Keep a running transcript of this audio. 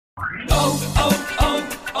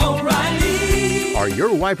O'Reilly. Are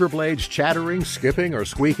your wiper blades chattering, skipping, or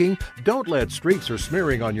squeaking? Don't let streaks or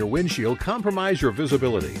smearing on your windshield compromise your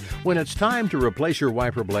visibility. When it's time to replace your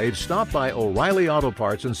wiper blades, stop by O'Reilly Auto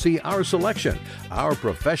Parts and see our selection. Our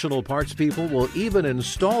professional parts people will even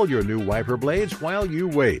install your new wiper blades while you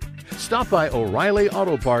wait. Stop by O'Reilly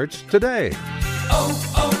Auto Parts today.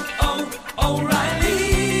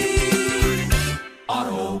 O'Reilly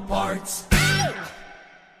Auto Parts.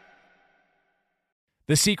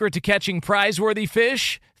 The secret to catching prize-worthy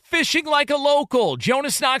fish? Fishing like a local.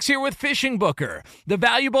 Jonas Knox here with Fishing Booker. The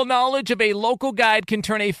valuable knowledge of a local guide can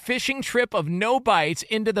turn a fishing trip of no bites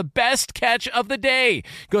into the best catch of the day.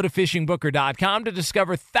 Go to fishingbooker.com to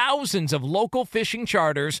discover thousands of local fishing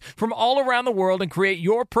charters from all around the world and create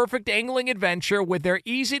your perfect angling adventure with their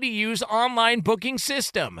easy-to-use online booking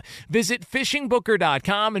system. Visit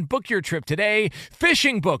fishingbooker.com and book your trip today.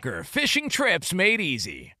 Fishing Booker. Fishing trips made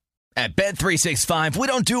easy. At Bet365, we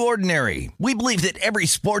don't do ordinary. We believe that every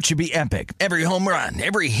sport should be epic. Every home run,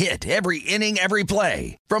 every hit, every inning, every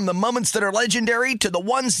play. From the moments that are legendary to the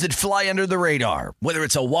ones that fly under the radar. Whether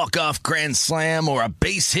it's a walk-off grand slam or a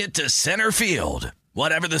base hit to center field.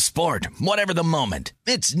 Whatever the sport, whatever the moment.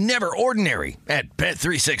 It's never ordinary at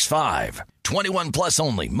Bet365. 21 plus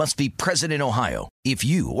only. Must be present in Ohio. If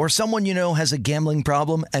you or someone you know has a gambling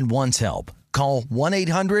problem and wants help, call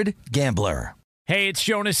 1-800-GAMBLER. Hey, it's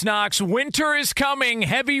Jonas Knox. Winter is coming.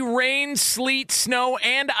 Heavy rain, sleet, snow,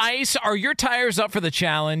 and ice. Are your tires up for the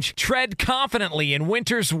challenge? Tread confidently in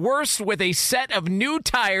winter's worst with a set of new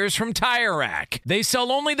tires from Tire Rack. They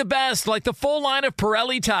sell only the best, like the full line of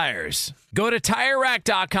Pirelli tires. Go to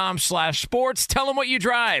TireRack.com/sports. Tell them what you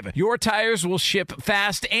drive. Your tires will ship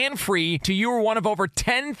fast and free to you or one of over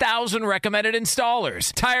 10,000 recommended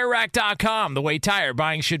installers. TireRack.com, the way tire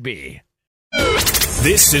buying should be.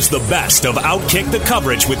 This is the best of Outkick the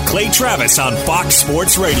coverage with Clay Travis on Fox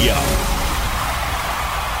Sports Radio.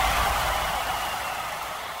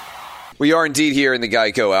 We are indeed here in the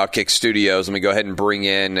Geico Outkick studios. Let me go ahead and bring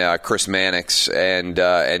in Chris Mannix and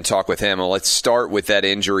talk with him. Well, let's start with that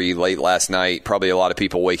injury late last night. Probably a lot of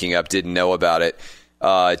people waking up didn't know about it,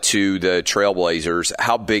 to the Trailblazers.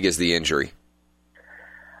 How big is the injury?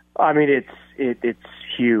 I mean, it's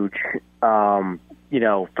huge.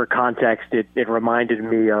 For context, it reminded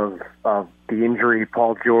me of the injury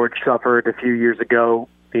Paul George suffered a few years ago,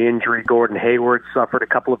 the injury Gordon Hayward suffered a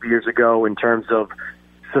couple of years ago. In terms of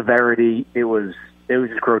severity, it was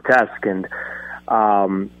just grotesque. And,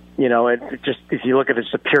 it just, if you look at it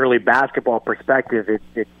as a purely basketball perspective,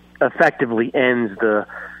 it effectively ends the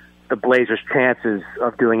Blazers' chances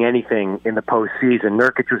of doing anything in the postseason.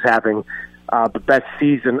 Nurkic was having the best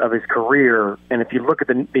season of his career, and if you look at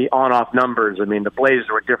the on-off numbers, I mean, the Blazers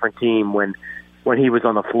were a different team when he was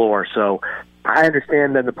on the floor. So I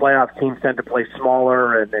understand that the playoff teams tend to play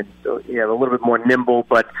smaller and a little bit more nimble,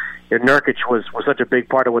 but Nurkic was such a big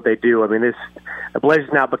part of what they do. I mean, the Blazers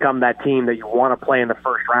now become that team that you want to play in the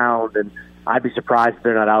first round, and I'd be surprised if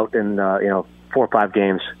they're not out in 4 or 5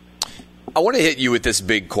 games. I want to hit you with this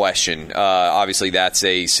big question. Obviously, that's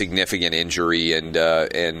a significant injury, and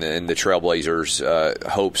the Trailblazers'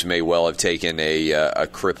 hopes may well have taken a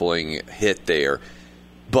crippling hit there.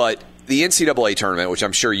 But the NCAA tournament, which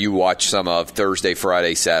I'm sure you watch some of Thursday,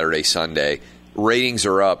 Friday, Saturday, Sunday, ratings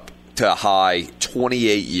are up to a high,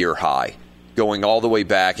 28-year high, going all the way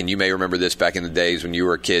back, and you may remember this back in the days when you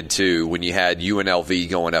were a kid too, when you had UNLV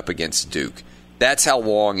going up against Duke. That's how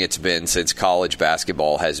long it's been since college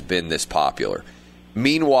basketball has been this popular.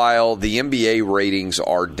 Meanwhile, the NBA ratings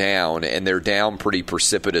are down, and they're down pretty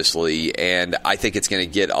precipitously, and I think it's going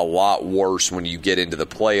to get a lot worse when you get into the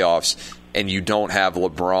playoffs and you don't have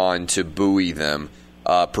LeBron to buoy them,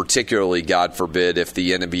 particularly, God forbid, if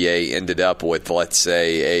the NBA ended up with, let's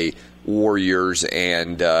say, a Warriors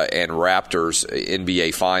and Raptors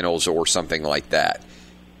NBA Finals or something like that.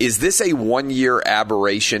 Is this a one-year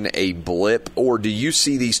aberration, a blip, or do you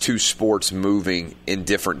see these two sports moving in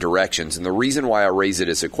different directions? And the reason why I raise it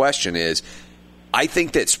as a question is I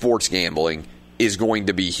think that sports gambling is going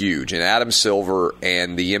to be huge. And Adam Silver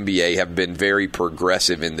and the NBA have been very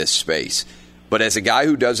progressive in this space. But as a guy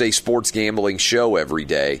who does a sports gambling show every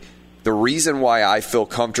day, the reason why I feel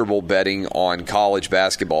comfortable betting on college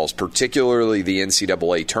basketballs, particularly the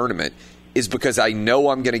NCAA tournament, is because I know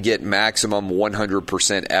I'm going to get maximum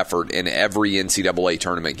 100% effort in every NCAA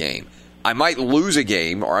tournament game. I might lose a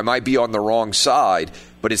game or I might be on the wrong side,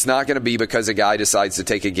 but it's not going to be because a guy decides to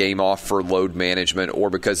take a game off for load management or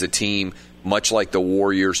because a team, much like the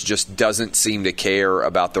Warriors, just doesn't seem to care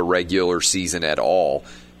about the regular season at all.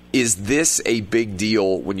 Is this a big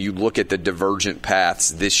deal when you look at the divergent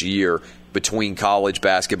paths this year between college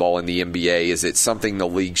basketball and the NBA? Is it something the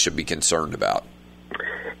league should be concerned about?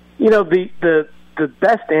 The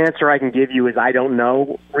best answer I can give you is I don't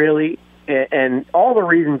know, really. And all the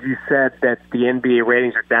reasons you said that the NBA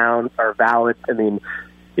ratings are down are valid. I mean,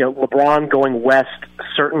 LeBron going west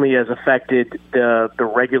certainly has affected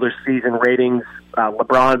the regular season ratings.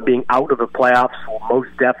 LeBron being out of the playoffs will most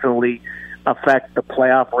definitely affect the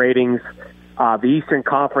playoff ratings. The Eastern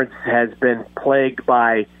Conference has been plagued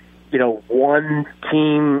by, one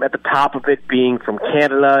team at the top of it being from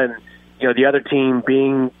Canada and, the other team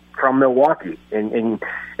being from Milwaukee. And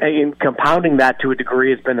compounding that to a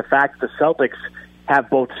degree has been the fact that the Celtics have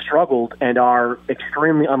both struggled and are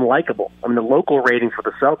extremely unlikable. I mean, the local ratings for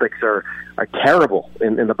the Celtics are terrible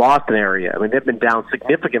in the Boston area. I mean, they've been down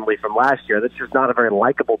significantly from last year. That's just not a very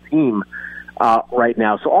likable team right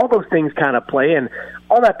now. So all those things kind of play in.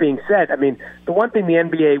 All that being said, I mean, the one thing the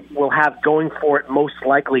NBA will have going for it most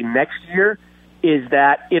likely next year is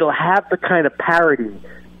that it'll have the kind of parity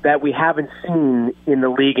that we haven't seen in the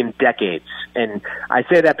league in decades. And I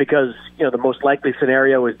say that because, the most likely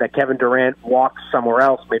scenario is that Kevin Durant walks somewhere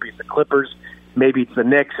else. Maybe it's the Clippers, maybe it's the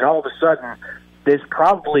Knicks, and all of a sudden there's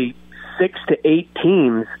probably 6 to 8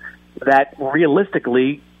 teams that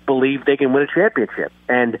realistically believe they can win a championship.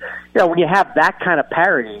 And, when you have that kind of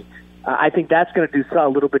parity, I think that's going to do a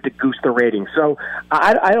little bit to goose the ratings. So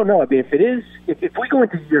I don't know. I mean, if we go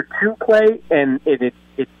into year 2 play and it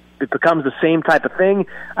becomes the same type of thing,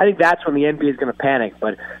 I think that's when the NBA is going to panic.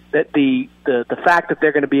 But that the fact that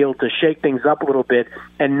they're going to be able to shake things up a little bit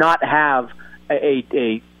and not have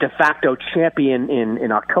a de facto champion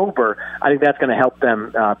in October, I think that's going to help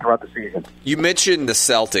them throughout the season. You mentioned the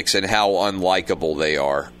Celtics and how unlikable they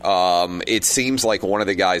are. It seems like one of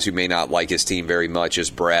the guys who may not like his team very much is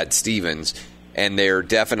Brad Stevens, and there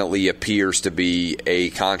definitely appears to be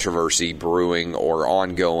a controversy brewing or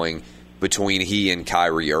ongoing between he and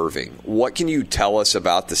Kyrie Irving. What can you tell us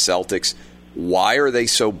about the Celtics? Why are they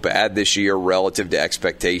so bad this year relative to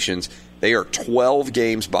expectations? They are 12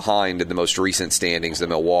 games behind in the most recent standings, the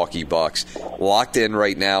Milwaukee Bucks, locked in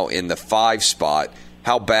right now in the 5 spot.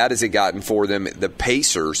 How bad has it gotten for them? The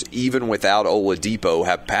Pacers, even without Oladipo,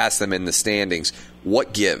 have passed them in the standings.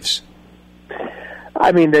 What gives?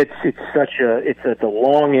 I mean, it's a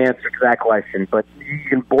long answer to that question, but you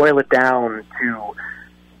can boil it down to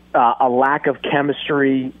a lack of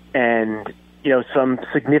chemistry and, some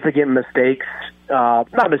significant mistakes,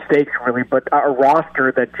 not mistakes really, but a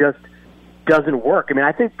roster that just doesn't work. I mean,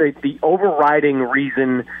 I think the overriding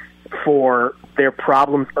reason for their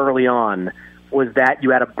problems early on was that you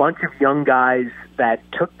had a bunch of young guys that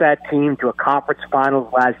took that team to a conference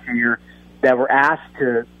finals last year that were asked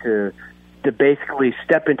to basically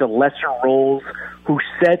step into lesser roles, who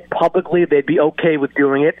said publicly they'd be okay with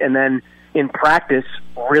doing it, and then in practice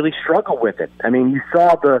really struggle with it. I mean, you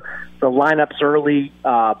saw the lineups early.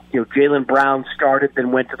 Jaylen Brown started,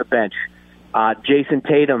 then went to the bench. Jason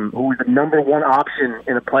Tatum, who was the number 1 option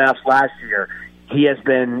in the playoffs last year, he has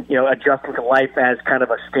been adjusting to life as kind of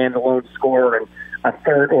a standalone scorer and a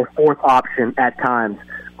 3rd or 4th option at times.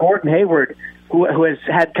 Gordon Hayward, who has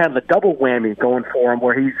had kind of a double whammy going for him,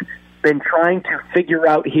 where he's been trying to figure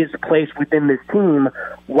out his place within this team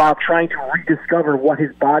while trying to rediscover what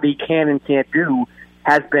his body can and can't do,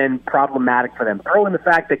 has been problematic for them. Throw in the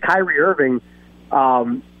fact that Kyrie Irving,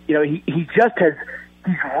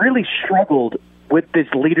 he's really struggled with this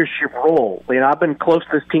leadership role. I've been close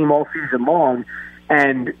to this team all season long,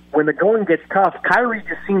 and when the going gets tough, Kyrie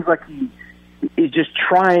just seems like he is just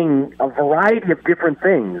trying a variety of different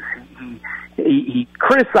things. He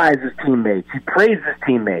criticizes teammates. He praises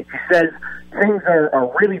teammates. He says things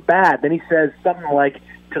are really bad. Then he says something like,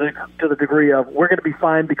 to the degree of, we're going to be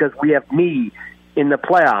fine because we have me in the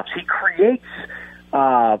playoffs. He creates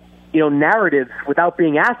narratives without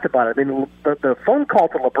being asked about it. I mean, the phone call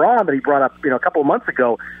to LeBron that he brought up a couple of months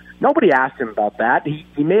ago, nobody asked him about that.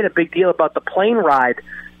 He made a big deal about the plane ride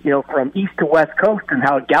from East to West Coast and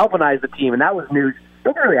how it galvanized the team, and that was news.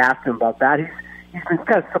 Nobody really asked him about that. He's been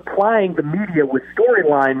kind of supplying the media with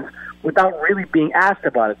storylines without really being asked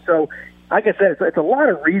about it. So, like I said, it's a lot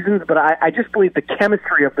of reasons, but I just believe the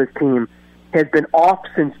chemistry of this team has been off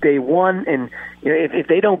since day one, and if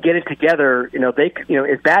they don't get it together, they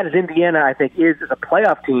as bad as Indiana I think is as a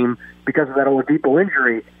playoff team because of that Oladipo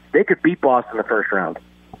injury, they could beat Boston in the first round.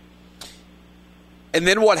 And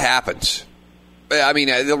then what happens? I mean,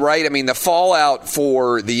 right? I mean, the fallout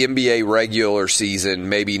for the NBA regular season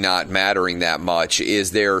maybe not mattering that much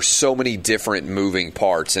is there are so many different moving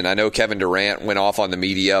parts. And I know Kevin Durant went off on the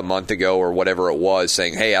media a month ago or whatever it was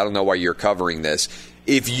saying, hey, I don't know why you're covering this.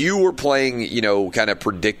 if you were playing, kind of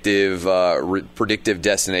predictive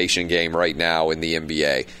destination game right now in the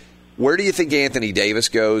NBA, where do you think Anthony Davis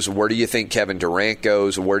goes? Where do you think Kevin Durant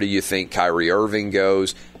goes? Where do you think Kyrie Irving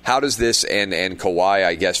goes? How does this, and Kawhi,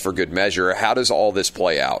 I guess, for good measure, how does all this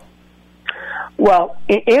play out? Well,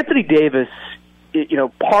 Anthony Davis,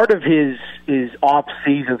 part of his off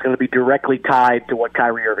season is going to be directly tied to what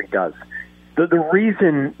Kyrie Irving does.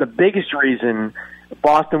 The biggest reason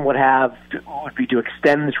Boston would be to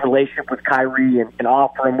extend this relationship with Kyrie and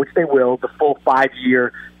offer him, which they will, the full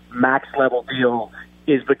 5-year max level deal,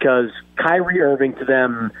 is because Kyrie Irving to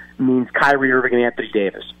them means Kyrie Irving and Anthony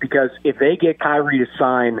Davis. Because if they get Kyrie to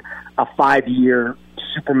sign a 5-year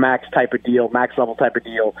super max type of deal, max level type of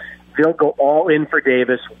deal, they'll go all in for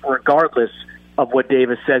Davis regardless of what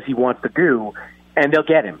Davis says he wants to do, and they'll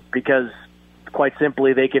get him because, quite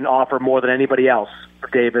simply, they can offer more than anybody else for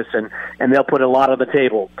Davis, and they'll put a lot on the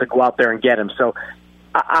table to go out there and get him. So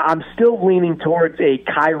I'm still leaning towards a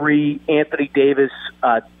Kyrie-Anthony Davis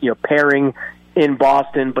pairing in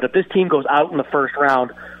Boston, but if this team goes out in the first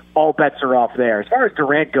round, all bets are off there. As far as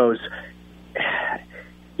Durant goes,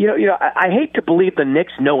 I hate to believe the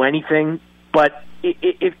Knicks know anything, but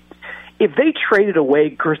if they traded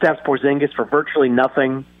away Kristaps Porzingis for virtually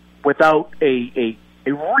nothing without a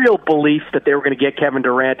real belief that they were going to get Kevin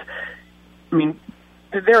Durant, I mean,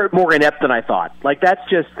 they're more inept than I thought. Like, that's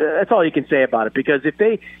all you can say about it, because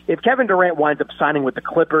if Kevin Durant winds up signing with the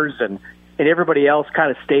Clippers and everybody else kind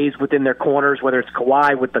of stays within their corners, whether it's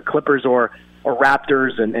Kawhi with the Clippers or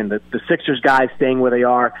Raptors and the Sixers guys staying where they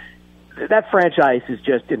are, that franchise is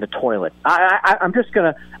just in the toilet. I'm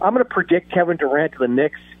gonna predict Kevin Durant to the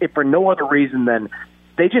Knicks, if for no other reason than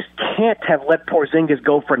they just can't have let Porzingis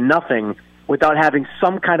go for nothing without having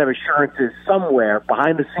some kind of assurances somewhere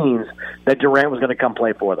behind the scenes that Durant was going to come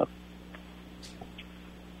play for them.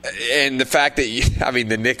 And the fact that,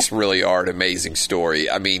 the Knicks really are an amazing story.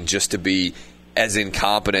 I mean, just to be as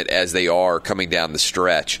incompetent as they are coming down the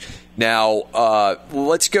stretch. Now,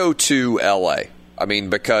 let's go to L.A.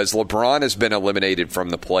 Because LeBron has been eliminated from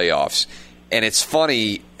the playoffs. And it's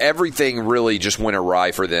funny, everything really just went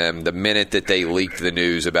awry for them the minute that they leaked the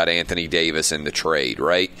news about Anthony Davis and the trade,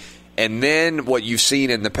 right? And then what you've seen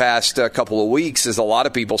in the past couple of weeks is a lot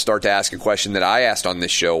of people start to ask a question that I asked on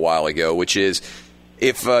this show a while ago, which is,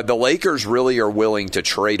 if the Lakers really are willing to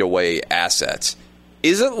trade away assets,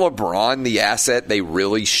 isn't LeBron the asset they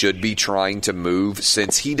really should be trying to move,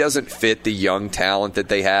 since he doesn't fit the young talent that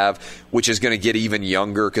they have, which is going to get even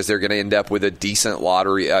younger because they're going to end up with a decent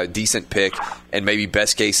lottery, decent pick, and maybe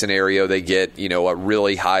best case scenario they get a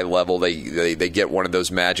really high level. They get one of those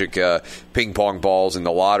magic ping pong balls in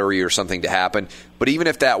the lottery or something to happen. But even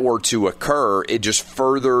if that were to occur, it just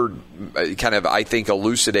further kind of, I think,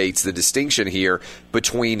 elucidates the distinction here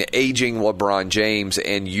between aging LeBron James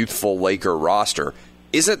and youthful Laker roster.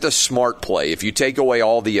 Isn't the smart play, if you take away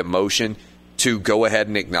all the emotion, to go ahead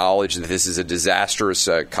and acknowledge that this is a disastrous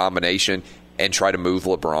combination and try to move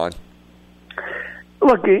LeBron?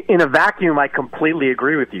 Look, in a vacuum, I completely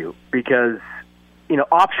agree with you, because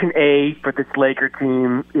option A for this Laker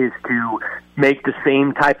team is to make the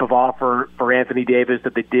same type of offer for Anthony Davis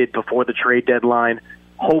that they did before the trade deadline.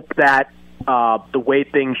 Hope that the way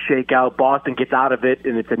things shake out, Boston gets out of it,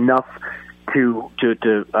 and it's enough to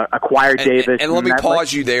acquire Davis. And let me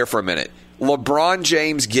pause you there for a minute. LeBron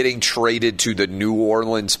James getting traded to the New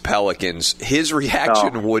Orleans Pelicans, his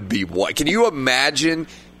reaction would be what? Can you imagine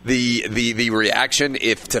the reaction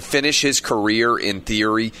if, to finish his career, in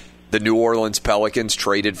theory, the New Orleans Pelicans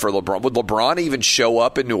traded for LeBron? Would LeBron even show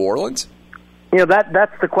up in New Orleans?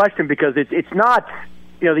 That's the question, because it's not,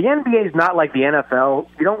 the NBA is not like the NFL.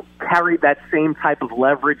 You don't carry that same type of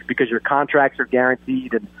leverage because your contracts are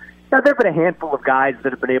guaranteed. And there have been a handful of guys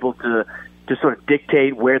that have been able to sort of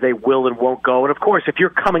dictate where they will and won't go. And of course, if you're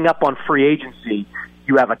coming up on free agency,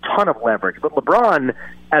 you have a ton of leverage. But LeBron,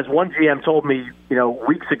 as one GM told me,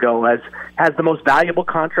 weeks ago, has the most valuable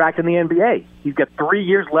contract in the NBA. He's got 3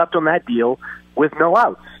 years left on that deal with no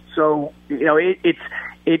outs. So,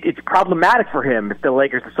 it's problematic for him if the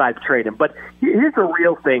Lakers decide to trade him. But here's the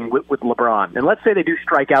real thing with LeBron. And let's say they do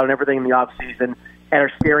strike out and everything in the offseason and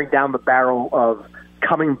are staring down the barrel of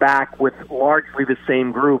coming back with largely the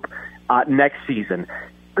same group next season.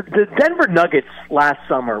 The Denver Nuggets last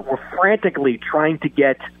summer were frantically trying to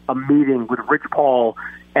get a meeting with Rich Paul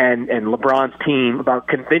and LeBron's team about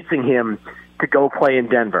convincing him to go play in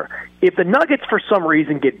Denver. If the Nuggets for some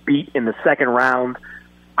reason get beat in the second round,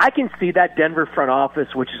 I can see that Denver front office,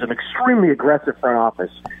 which is an extremely aggressive front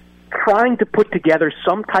office, trying to put together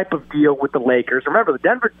some type of deal with the Lakers. Remember, the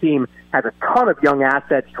Denver team has a ton of young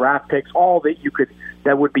assets, draft picks, all that you could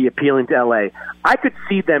that would be appealing to LA. I could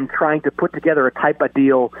see them trying to put together a type of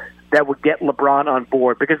deal that would get LeBron on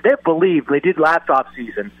board, because they believe, they did last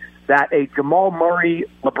offseason, that a Jamal Murray,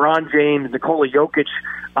 LeBron James, Nikola Jokic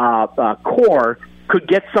core could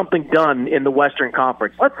get something done in the Western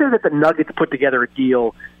Conference. Let's say that the Nuggets put together a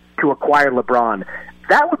deal to acquire LeBron.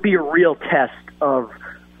 That would be a real test of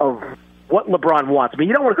what LeBron wants. I mean,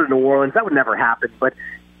 you don't want to go to New Orleans. That would never happen. But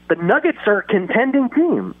the Nuggets are a contending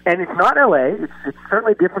team, and it's not L.A. It's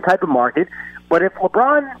certainly a different type of market. But if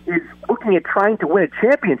LeBron is looking at trying to win a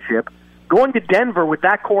championship, going to Denver with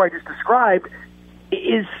that core I just described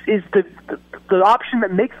is the option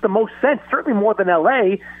that makes the most sense, certainly more than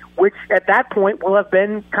L.A., which at that point will have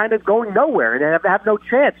been kind of going nowhere and have no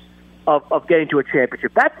chance of getting to a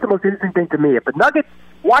championship. That's the most interesting thing to me. If the Nuggets,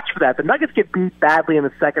 watch for that, the Nuggets get beat badly in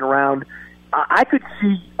the second round, I could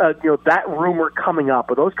see that rumor coming up,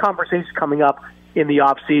 or those conversations coming up in the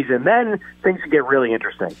offseason. Then things could get really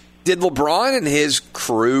interesting. Did LeBron and his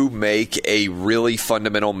crew make a really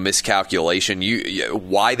fundamental miscalculation?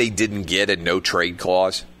 Why they didn't get a no trade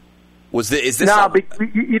clause? Is this no? But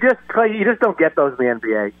you just don't get those in the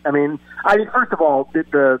NBA. I mean, first of all,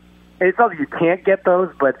 it's not that you can't get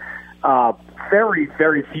those, but very,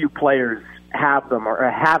 very few players have them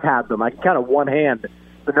or have had them. I can count on one hand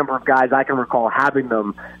the number of guys I can recall having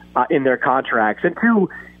them in their contracts. And two,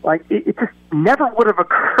 it just never would have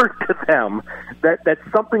occurred to them that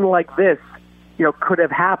something like this, could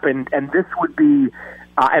have happened, and this would be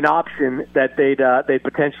an option that they'd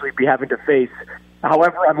potentially be having to face.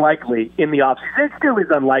 However unlikely in the offseason. It still is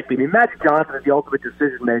unlikely. I mean, Magic Johnson is the ultimate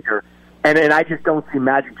decision maker, and I just don't see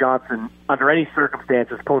Magic Johnson under any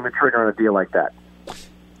circumstances pulling the trigger on a deal like that.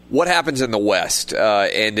 What happens in the West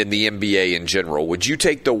and in the NBA in general? Would you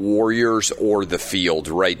take the Warriors or the Field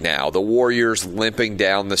right now? The Warriors limping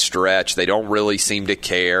down the stretch. They don't really seem to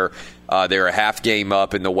care. They're a half game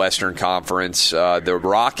up in the Western Conference. The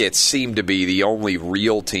Rockets seem to be the only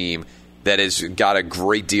real team that has got a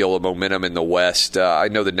great deal of momentum in the West. I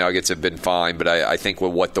know the Nuggets have been fine, but I think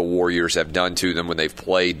with what the Warriors have done to them when they've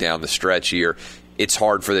played down the stretch here, it's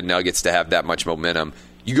hard for the Nuggets to have that much momentum.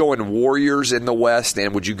 You go in Warriors in the West,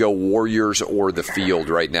 and would you go Warriors or the Field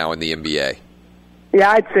right now in the NBA?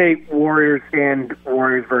 Yeah, I'd say Warriors and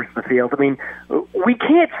Warriors versus the Field. I mean, we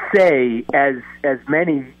can't say, as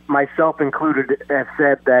many, myself included, have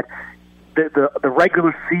said, that the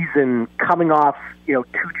regular season coming off, 2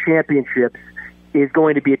 championships is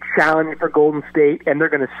going to be a challenge for Golden State, and they're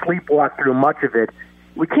going to sleepwalk through much of it.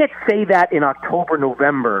 We can't say that in October,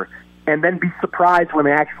 November, and then be surprised when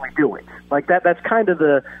they actually do it. That's kind of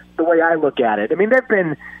the way I look at it. I mean, there have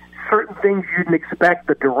been certain things you didn't expect,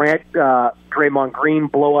 the Durant, Draymond Green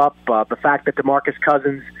blow up, the fact that DeMarcus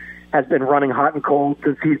Cousins has been running hot and cold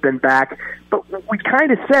since he's been back. But we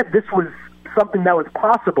kind of said this was something that was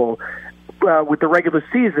possible with the regular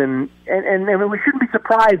season, and we shouldn't be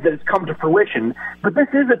surprised that it's come to fruition. But this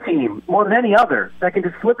is a team, more than any other, that can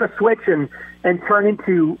just flip a switch and turn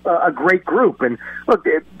into a great group. And look,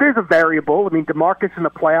 there's a variable. I mean, DeMarcus in the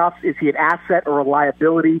playoffs, is he an asset or a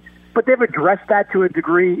liability? But they've addressed that to a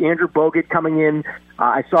degree. Andrew Bogut coming in,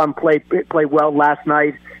 I saw him play well last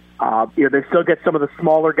night. They still get some of the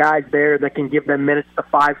smaller guys there that can give them minutes to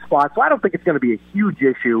 5 spots. So I don't think it's going to be a huge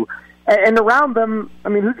issue. And around them, I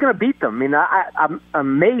mean, who's going to beat them? I mean, I'm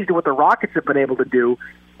amazed at what the Rockets have been able to do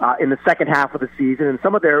in the second half of the season. And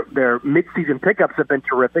some of their mid-season pickups have been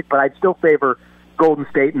terrific, but I'd still favor Golden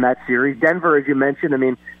State in that series. Denver, as you mentioned, I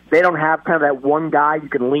mean, they don't have kind of that one guy you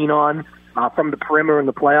can lean on from the perimeter in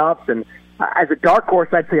the playoffs. And as a dark horse,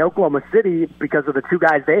 I'd say Oklahoma City because of the 2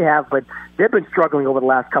 guys they have, but they've been struggling over the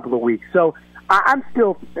last couple of weeks. So I'm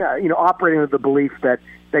still, operating with the belief that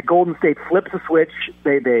Golden State flips a switch,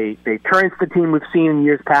 they turn into the team we've seen in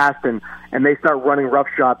years past, and they start running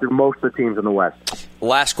roughshod through most of the teams in the West.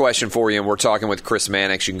 Last question for you, and we're talking with Chris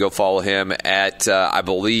Mannix. You can go follow him at, I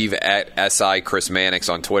believe, at SI Chris Mannix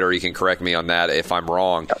on Twitter. You can correct me on that if I'm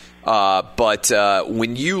wrong. But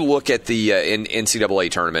when you look at the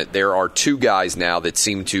NCAA tournament, there are 2 guys now that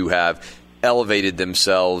seem to have elevated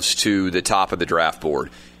themselves to the top of the draft board,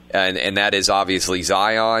 and that is obviously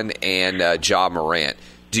Zion and Ja Morant.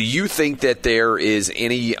 Do you think that there is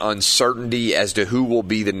any uncertainty as to who will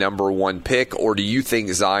be the number 1 pick, or do you think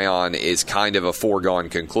Zion is kind of a foregone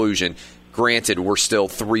conclusion? Granted, we're still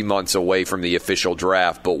 3 months away from the official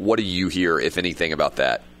draft, but what do you hear, if anything, about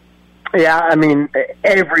that? Yeah, I mean,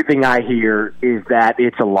 everything I hear is that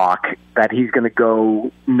it's a lock, that he's going to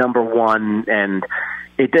go number 1, and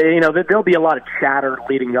there'll be a lot of chatter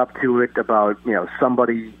leading up to it about,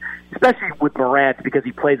 somebody, especially with Morant, because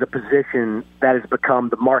he plays a position that has become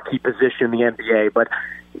the marquee position in the NBA. But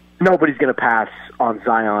nobody's going to pass on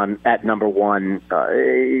Zion at number one.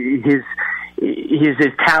 His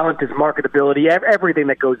talent, his marketability, everything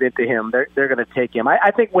that goes into him, they're going to take him.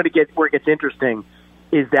 I think where it gets interesting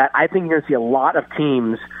is that I think you're going to see a lot of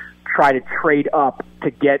teams try to trade up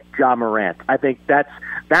to get Ja Morant. I think that's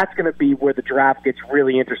going to be where the draft gets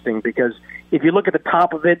really interesting, because if you look at the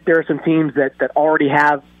top of it, there are some teams that already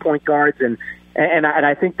have point guards, and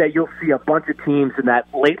I think that you'll see a bunch of teams in that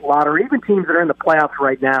late lottery, even teams that are in the playoffs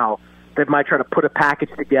right now, that might try to put a package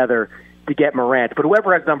together to get Morant. But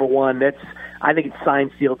whoever has number one, I think it's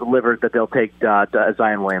signed, sealed, delivered that they'll take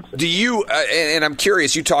Zion Williamson. Do you, and I'm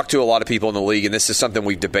curious, you talk to a lot of people in the league, and this is something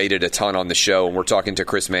we've debated a ton on the show, and we're talking to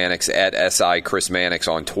Chris Mannix at SI Chris Mannix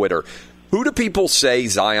on Twitter. Who do people say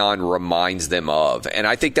Zion reminds them of? And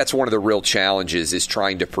I think that's one of the real challenges, is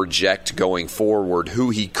trying to project going forward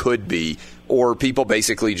who he could be, or people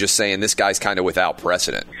basically just saying this guy's kind of without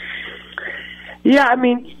precedent. Yeah, I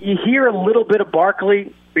mean, you hear a little bit of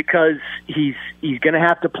Barkley because he's going to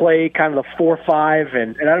have to play kind of the 4-5,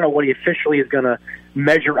 and I don't know what he officially is going to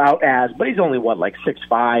measure out as, but he's only, like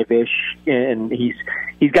 6'5"-ish, and he's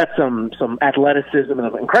got some athleticism,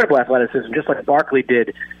 and incredible athleticism, just like Barkley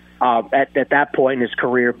did at that point in his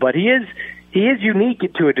career. But he is unique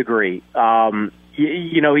to a degree.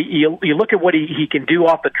 You look at what he can do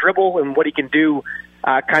off the dribble and what he can do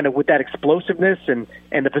kind of with that explosiveness and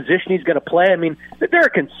the position he's going to play. I mean, there are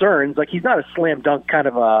concerns. Like, he's not a slam dunk kind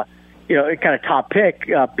of top pick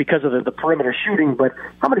because of the perimeter shooting, but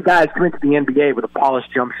how many guys come into the NBA with a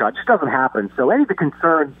polished jump shot? It just doesn't happen. So any of the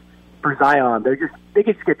concerns for Zion, they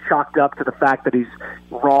just get chalked up to the fact that he's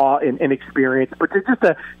raw and inexperienced. But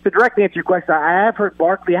to directly answer your question, I have heard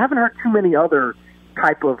Barkley. I haven't heard too many other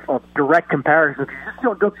type of direct comparisons. You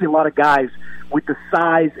just don't see a lot of guys with the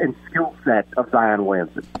size and skill set of Zion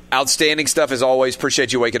Williamson. Outstanding stuff as always.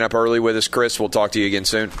 Appreciate you waking up early with us, Chris. We'll talk to you again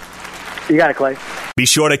soon. You got it, Clay. Be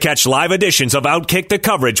sure to catch live editions of Outkick the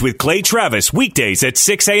Coverage with Clay Travis weekdays at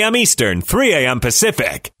 6 a.m. Eastern, 3 a.m.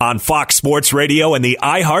 Pacific on Fox Sports Radio and the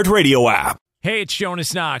iHeartRadio app. Hey, it's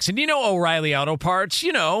Jonas Knox, and you know O'Reilly Auto Parts.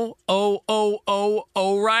 You know,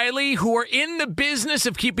 O'Reilly, who are in the business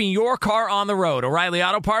of keeping your car on the road. O'Reilly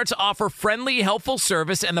Auto Parts offer friendly, helpful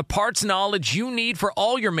service and the parts knowledge you need for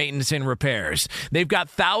all your maintenance and repairs. They've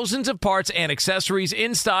got thousands of parts and accessories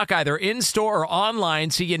in stock, either in-store or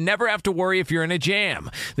online, so you never have to worry if you're in a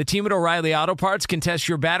jam. The team at O'Reilly Auto Parts can test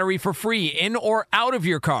your battery for free in or out of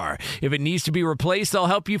your car. If it needs to be replaced, they'll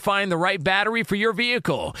help you find the right battery for your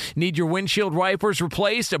vehicle. Need your windshield wipers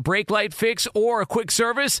replaced, a brake light fix, or a quick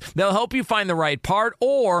service? They'll help you find the right part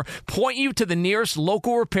or point you to the nearest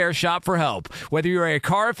local repair shop for help. Whether you're a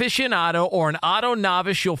car aficionado or an auto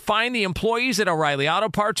novice, you'll find the employees at O'Reilly Auto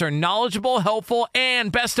Parts are knowledgeable, helpful,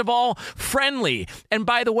 and best of all, friendly. And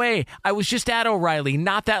by the way, I was just at O'Reilly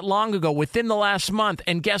not that long ago, within the last month,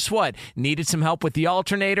 and guess what? Needed some help with the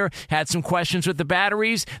alternator, had some questions with the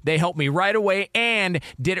batteries. They helped me right away and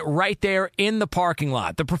did it right there in the parking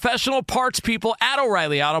lot. The professional parts people at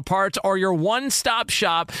O'Reilly Auto Parts are your one-stop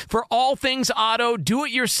shop for all things auto,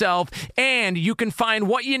 do-it-yourself, and you can find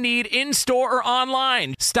what you need in-store or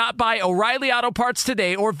online. Stop by O'Reilly Auto Parts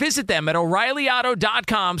today or visit them at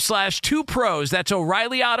O'ReillyAuto.com/2pros. That's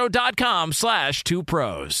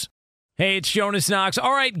O'ReillyAuto.com/2pros. Hey, it's Jonas Knox.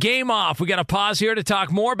 All right, game off. We got to pause here to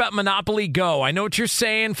talk more about Monopoly Go. I know what you're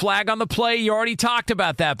saying, flag on the play. You already talked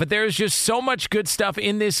about that, but there's just so much good stuff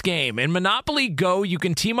in this game. In Monopoly Go, you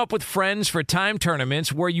can team up with friends for time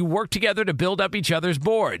tournaments where you work together to build up each other's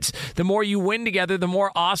boards. The more you win together, the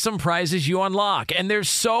more awesome prizes you unlock. And there's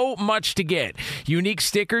so much to get. Unique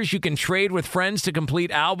stickers you can trade with friends to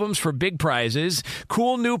complete albums for big prizes.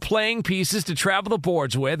 Cool new playing pieces to travel the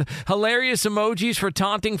boards with. Hilarious emojis for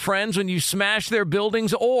taunting friends when you smash their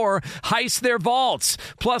buildings or heist their vaults.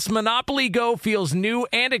 Plus, Monopoly Go feels new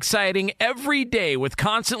and exciting every day with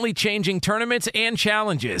constantly changing tournaments and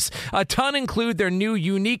challenges. A ton include their new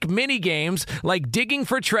unique mini games like digging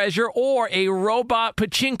for treasure or a robot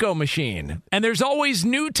pachinko machine. And there's always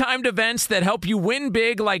new timed events that help you win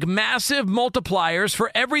big, like massive multipliers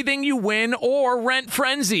for everything you win or rent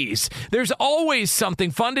frenzies. There's always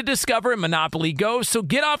something fun to discover in Monopoly Go, so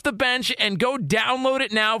get off the bench and go download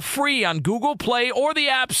it now free on Google Play or the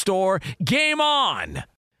App Store. Game on!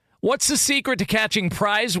 What's the secret to catching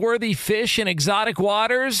prize-worthy fish in exotic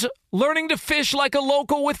waters? Learning to fish like a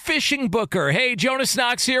local with Fishing Booker. Hey, Jonas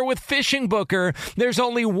Knox here with Fishing Booker. There's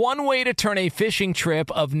only one way to turn a fishing trip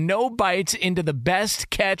of no bites into the best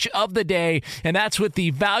catch of the day, and that's with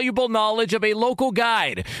the valuable knowledge of a local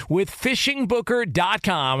guide. With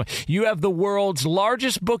fishingbooker.com, you have the world's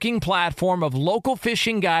largest booking platform of local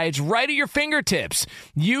fishing guides right at your fingertips.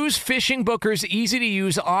 Use Fishing Booker's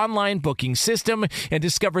easy-to-use online booking system and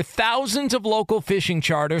discover thousands of local fishing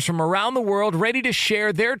charters from around the world ready to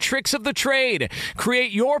share their tricks of the trade.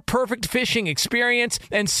 Create your perfect fishing experience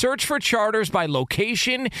and search for charters by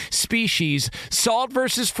location, species, salt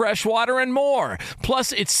versus freshwater, and more.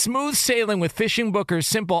 Plus, it's smooth sailing with Fishing Booker's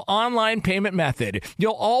simple online payment method.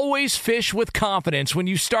 You'll always fish with confidence when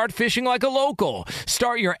you start fishing like a local.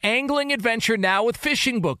 Start your angling adventure now with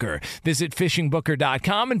Fishing Booker. Visit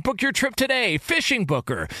fishingbooker.com and book your trip today. Fishing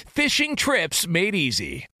Booker. Fishing trips made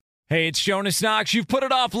easy. Hey, it's Jonas Knox. You've put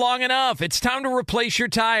it off long enough. It's time to replace your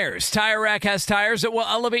tires. Tire Rack has tires that will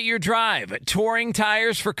elevate your drive. Touring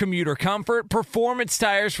tires for commuter comfort, performance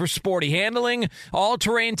tires for sporty handling,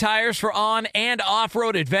 all-terrain tires for on- and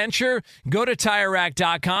off-road adventure. Go to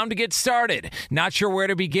TireRack.com to get started. Not sure where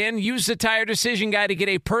to begin? Use the Tire Decision Guide to get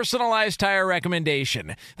a personalized tire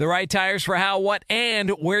recommendation. The right tires for how, what,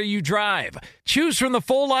 and where you drive. Choose from the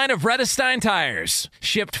full line of Redestein tires.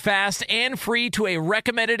 Shipped fast and free to a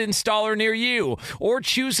recommended installer near you, or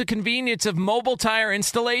choose the convenience of mobile tire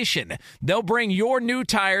installation. They'll bring your new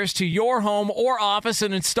tires to your home or office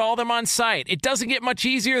and install them on site. It doesn't get much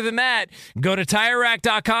easier than that. Go to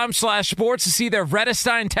TireRack.com/sports to see their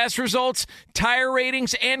Redestein test results, tire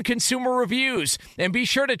ratings, and consumer reviews. And be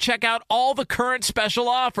sure to check out all the current special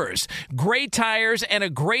offers. Great tires and a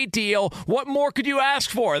great deal. What more could you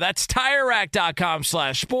ask for? That's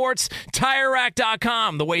TireRack.com/sports.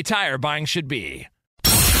 TireRack.com, the way tire buying should be.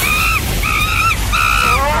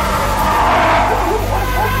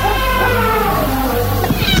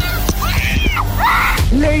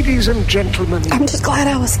 Ladies and gentlemen, I'm just glad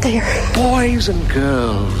I was there. Boys and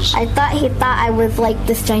girls, I thought he thought I was like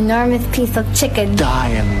this ginormous piece of chicken.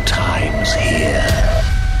 dying times here.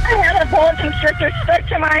 I had a boa constrictor stuck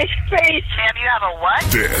to my face. Sam, you have a what?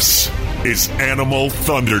 This is Animal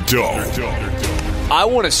Thunderdome. I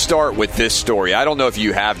want to start with this story. I don't know if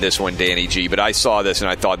you have this one, Danny G, but I saw this and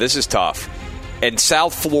I thought, this is tough. In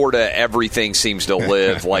South Florida, everything seems to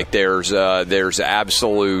live like there's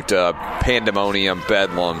absolute pandemonium,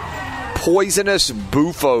 bedlam. Poisonous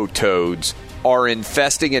bufo toads are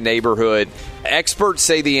infesting a neighborhood. Experts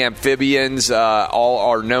say the amphibians all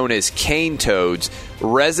are known as cane toads.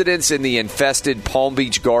 Residents in the infested Palm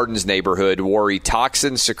Beach Gardens neighborhood worry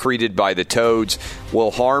toxins secreted by the toads will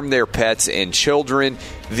harm their pets and children.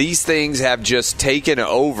 These things have just taken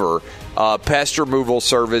over. Pest removal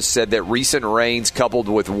service said that recent rains coupled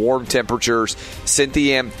with warm temperatures sent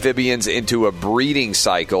the amphibians into a breeding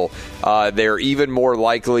cycle. They're even more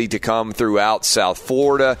likely to come throughout South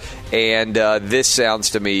Florida, and this sounds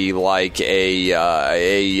to me like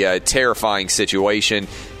a terrifying situation.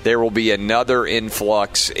 There will be another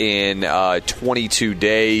influx in 22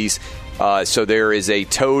 days, so there is a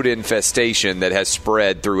toad infestation that has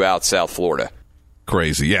spread throughout South Florida.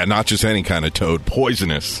 Crazy. Yeah, not just any kind of toad,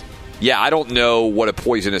 poisonous. Yeah, I don't know what a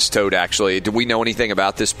poisonous toad actually. Do we know anything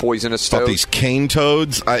about this poisonous toad? About these cane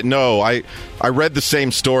toads? No, I read the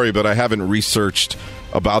same story, but I haven't researched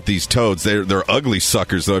about these toads. They're ugly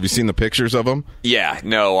suckers, though. Have you seen the pictures of them? Yeah,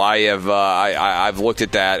 no, I have. I've looked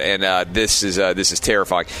at that, and this is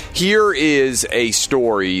terrifying. Here is a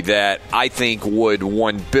story that I think would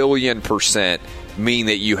 1,000,000,000% mean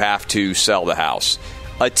that you have to sell the house.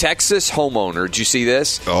 A Texas homeowner, did you see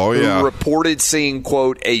this? Oh, yeah. Who reported seeing,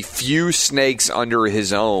 quote, a few snakes under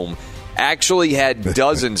his home, actually had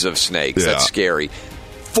dozens of snakes. Yeah. That's scary.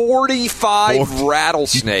 45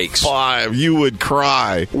 rattlesnakes. 5, you would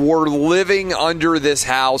cry. Were living under this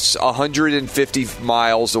house 150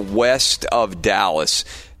 miles west of Dallas.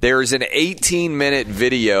 There is an 18-minute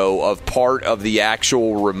video of part of the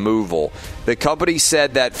actual removal. The company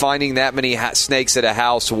said that finding that many snakes at a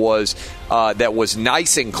house was that was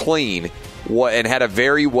nice and clean and had a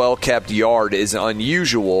very well-kept yard is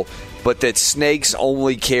unusual, but that snakes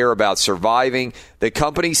only care about surviving. The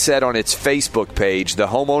company said on its Facebook page the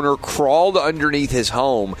homeowner crawled underneath his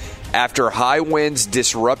home after high winds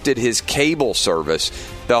disrupted his cable service.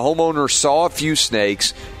 The homeowner saw a few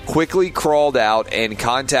snakes, quickly crawled out, and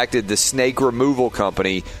contacted the snake removal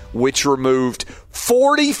company, which removed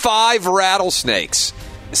 45 rattlesnakes.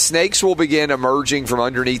 snakes will begin emerging from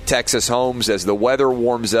underneath Texas homes as the weather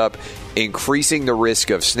warms up, increasing the risk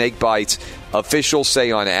of snake bites. Officials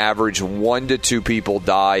say on average 1 to 2 people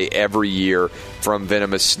die every year from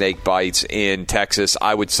venomous snake bites in Texas.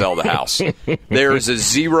 I would sell the house. There is a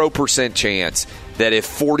 0% chance that if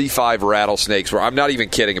 45 rattlesnakes were, I'm not even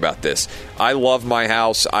kidding about this. I love my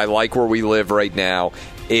house. I like where we live right now.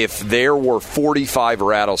 If there were 45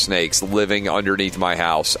 rattlesnakes living underneath my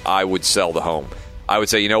house, I would sell the home. I would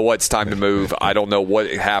say, you know what, it's time to move. I don't know what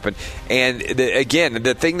happened. And again,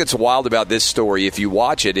 the thing that's wild about this story, if you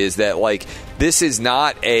watch it, is that, like, this is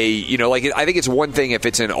not I think it's one thing if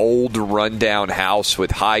it's an old, rundown house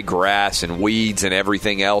with high grass and weeds and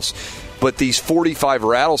everything else. But these 45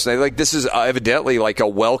 rattlesnakes, like, this is evidently like a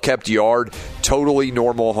well-kept yard, totally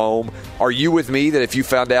normal home. Are you with me that if you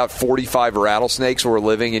found out 45 rattlesnakes were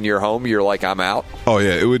living in your home, you're like, I'm out? Oh,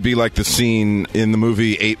 yeah. It would be like the scene in the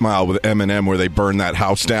movie 8 Mile with Eminem where they burn that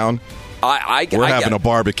house down. We're having a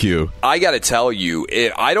barbecue. I got to tell you,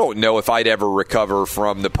 I don't know if I'd ever recover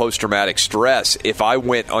from the post-traumatic stress if I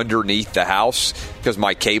went underneath the house because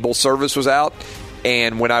my cable service was out.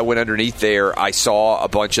 And when I went underneath there, I saw a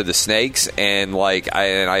bunch of the snakes, and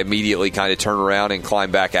I immediately kind of turned around and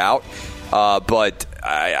climbed back out. But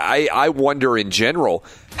I wonder in general,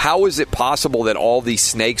 how is it possible that all these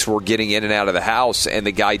snakes were getting in and out of the house and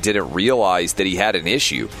the guy didn't realize that he had an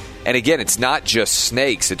issue? And again, it's not just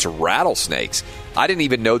snakes, it's rattlesnakes. I didn't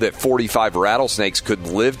even know that 45 rattlesnakes could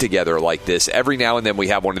live together like this. Every now and then we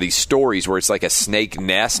have one of these stories where it's like a snake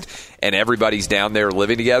nest and everybody's down there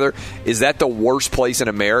living together. Is that the worst place in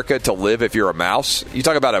America to live if you're a mouse? You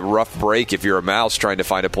talk about a rough break if you're a mouse trying to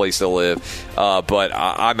find a place to live. But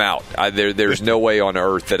I'm out. There's no way on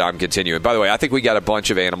earth that I'm continuing. By the way, I think we got a bunch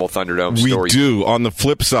of Animal Thunderdome stories. We do. On the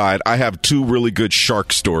flip side, I have 2 really good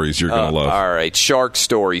shark stories you're going to love. All right. Shark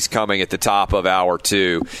stories coming at the top of hour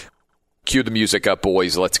 2. Cue the music up,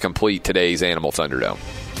 boys. Let's complete today's Animal Thunderdome.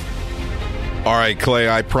 All right, Clay,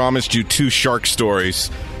 I promised you 2 shark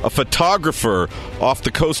stories. A photographer off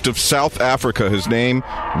the coast of South Africa, his name,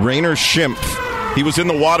 Rainer Schimpf. He was in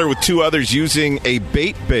the water with 2 others using a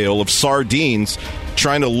bait bale of sardines,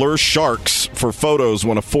 trying to lure sharks for photos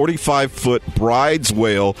when a 45-foot Bride's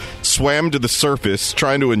whale swam to the surface,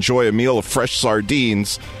 trying to enjoy a meal of fresh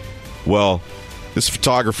sardines. Well, this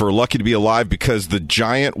photographer, lucky to be alive because the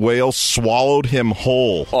giant whale swallowed him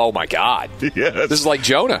whole. Oh, my God. Yes. This is like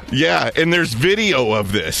Jonah. Yeah, and there's video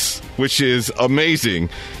of this, which is amazing.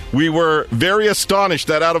 We were very astonished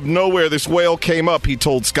that out of nowhere this whale came up, he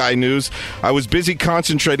told Sky News. I was busy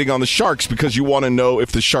concentrating on the sharks because you want to know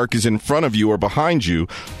if the shark is in front of you or behind you,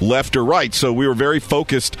 left or right. So we were very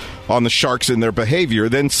focused on the sharks and their behavior.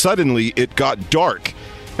 Then suddenly it got dark.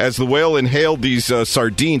 As the whale inhaled these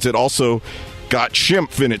sardines, it also got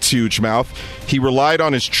Schimpf in its huge mouth. He relied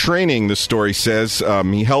on his training, the story says.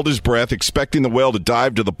 He held his breath, expecting the whale to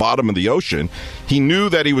dive to the bottom of the ocean. He knew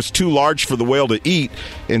that he was too large for the whale to eat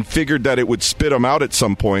and figured that it would spit him out at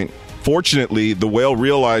some point. Fortunately, the whale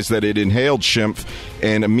realized that it inhaled Schimpf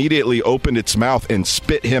and immediately opened its mouth and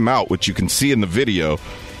spit him out, which you can see in the video.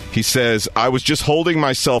 He says, I was just holding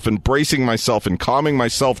myself and bracing myself and calming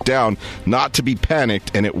myself down not to be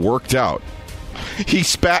panicked, and it worked out. He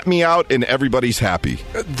spat me out, and everybody's happy.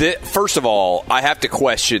 First of all, I have to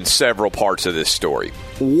question several parts of this story.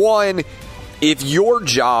 One, if your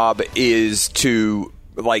job is to,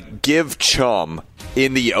 give chum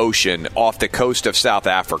in the ocean off the coast of South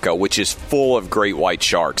Africa, which is full of great white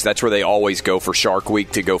sharks, that's where they always go for Shark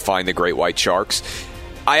Week to go find the great white sharks,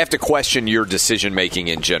 I have to question your decision-making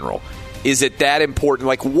in general. Is it that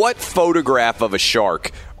important? What photograph of a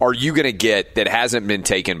shark are you going to get that hasn't been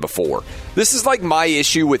taken before? This is my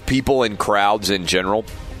issue with people in crowds in general.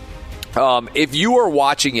 If you are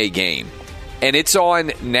watching a game and it's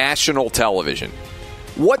on national television,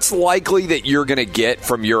 what's likely that you're going to get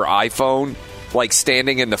from your iPhone,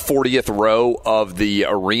 standing in the 40th row of the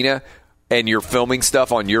arena and you're filming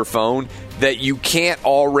stuff on your phone, that you can't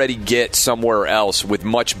already get somewhere else with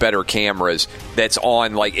much better cameras that's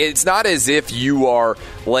on? It's not as if you are,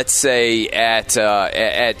 let's say, at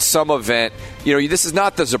some event. This is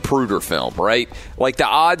not the Zapruder film, right? The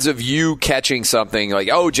odds of you catching something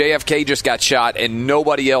JFK just got shot and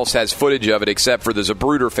nobody else has footage of it except for the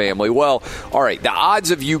Zapruder family. Well, all right, the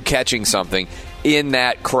odds of you catching something in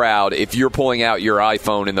that crowd, if you're pulling out your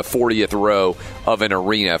iPhone in the 40th row of an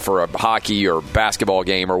arena for a hockey or basketball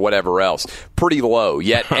game or whatever else, pretty low.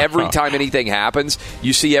 Yet every time anything happens,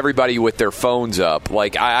 you see everybody with their phones up.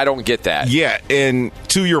 I don't get that. Yeah, and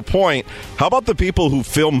to your point, how about the people who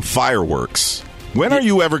film fireworks? When are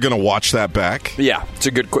you ever going to watch that back? Yeah, it's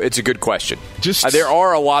a good question. Just there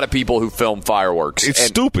are a lot of people who film fireworks. It's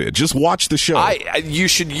stupid. Just watch the show. You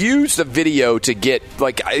should use the video to get,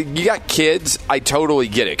 you got kids, I totally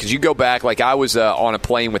get it. Because you go back, I was on a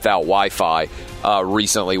plane without Wi-Fi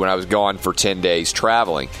recently when I was gone for 10 days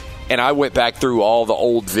traveling. And I went back through all the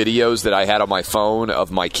old videos that I had on my phone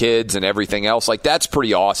of my kids and everything else. That's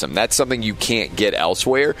pretty awesome. That's something you can't get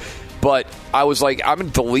elsewhere. But I was like, I'm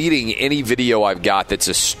deleting any video I've got that's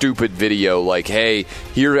a stupid video. Hey,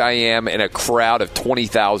 here I am in a crowd of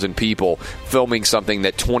 20,000 people filming something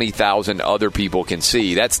that 20,000 other people can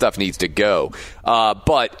see. That stuff needs to go.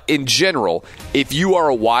 But in general, if you are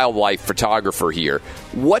a wildlife photographer here,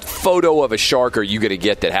 what photo of a shark are you going to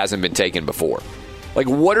get that hasn't been taken before?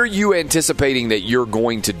 What are you anticipating that you're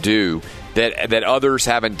going to do that others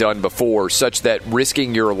haven't done before, such that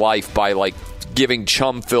risking your life by, giving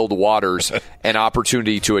chum-filled waters an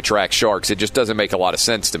opportunity to attract sharks? It just doesn't make a lot of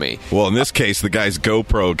sense to me. Well, in this case, the guy's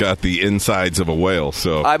GoPro got the insides of a whale.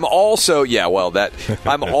 So I'm also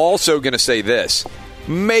going to say this.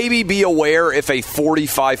 Maybe be aware if a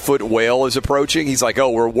 45-foot whale is approaching. He's like,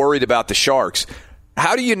 oh, we're worried about the sharks.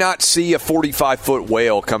 How do you not see a 45-foot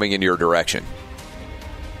whale coming in your direction?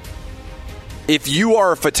 If you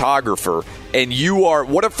are a photographer and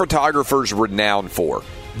what are photographers renowned for?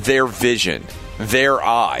 Their vision, their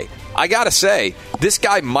eye. I gotta say, this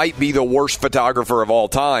guy might be the worst photographer of all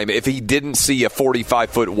time if he didn't see a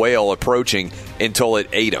 45-foot whale approaching until it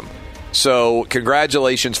ate him. So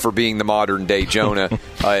congratulations for being the modern day Jonah.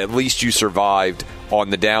 At least you survived.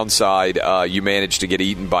 On the downside, you managed to get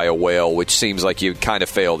eaten by a whale, which seems like you kind of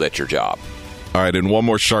failed at your job. All right, and one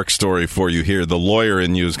more shark story for you here. The lawyer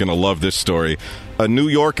in you is going to love this story. A New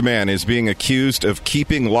York man is being accused of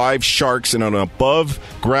keeping live sharks in an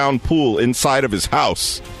above-ground pool inside of his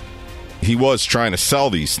house. He was trying to sell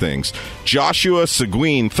these things. Joshua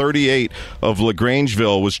Seguin, 38, of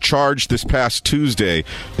LaGrangeville, was charged this past Tuesday.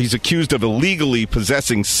 He's accused of illegally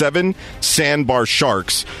possessing 7 sandbar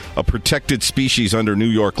sharks, a protected species under New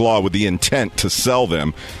York law, with the intent to sell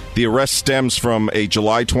them. The arrest stems from a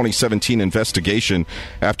July 2017 investigation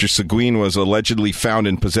after Seguin was allegedly found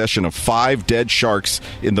in possession of 5 dead sharks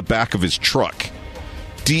in the back of his truck.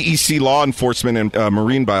 DEC law enforcement and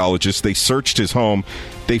marine biologists, they searched his home.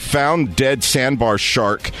 They found dead sandbar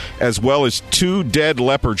shark, as well as 2 dead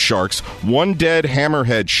leopard sharks, 1 dead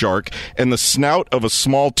hammerhead shark, and the snout of a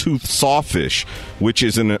small-toothed sawfish, which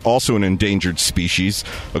is also an endangered species,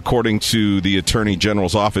 according to the Attorney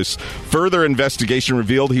General's office. Further investigation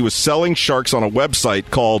revealed he was selling sharks on a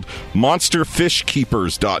website called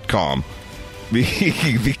monsterfishkeepers.com.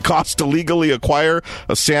 The cost to legally acquire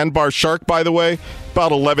a sandbar shark, by the way,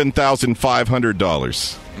 about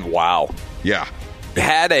 $11,500. Wow. Yeah.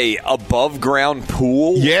 Had a above-ground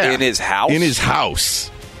pool in his house? In his house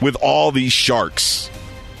with all these sharks.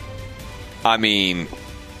 I mean,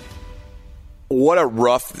 what a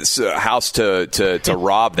rough house to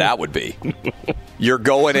rob that would be. You're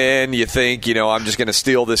going in, you think, I'm just going to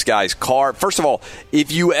steal this guy's car. First of all,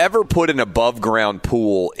 if you ever put an above-ground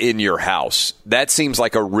pool in your house, that seems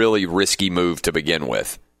like a really risky move to begin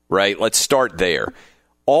with, right? Let's start there.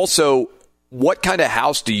 Also, what kind of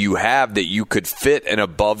house do you have that you could fit an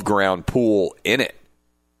above-ground pool in it,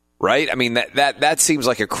 right? I mean, that seems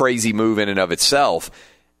like a crazy move in and of itself.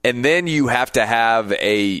 And then you have to have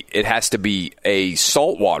it has to be a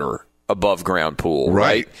saltwater above-ground pool,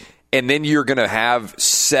 right? And then you're going to have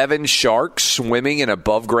 7 sharks swimming in an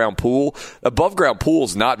above-ground pool. Above-ground pool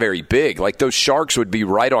is not very big. Those sharks would be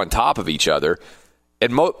right on top of each other.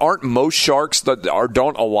 And aren't most sharks,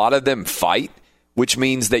 don't a lot of them fight? Which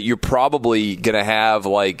means that you're probably going to have,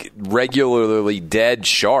 regularly dead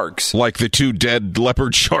sharks. Like the 2 dead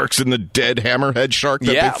leopard sharks and the dead hammerhead shark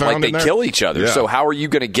that they found in there? They kill each other. Yeah. So how are you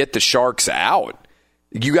going to get the sharks out?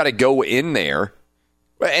 You got to go in there.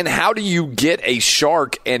 And how do you get a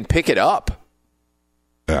shark and pick it up?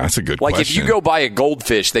 Yeah, that's a good question. If you go buy a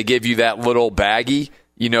goldfish, they give you that little baggie,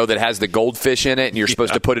 that has the goldfish in it, and you're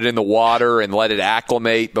supposed to put it in the water and let it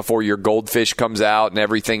acclimate before your goldfish comes out and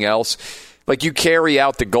everything else. You carry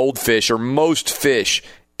out the goldfish or most fish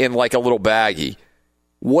in a little baggie.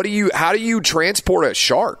 How do you transport a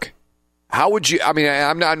shark? How would you,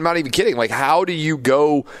 I'm not even kidding. How do you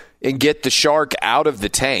go and get the shark out of the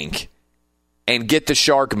tank and get the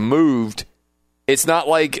shark moved? It's not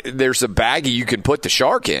like there's a baggie you can put the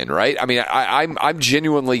shark in, right? I'm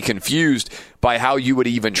genuinely confused by how you would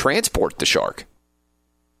even transport the shark.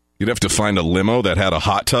 You'd have to find a limo that had a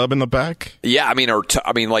hot tub in the back? Yeah, do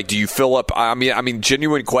you fill up,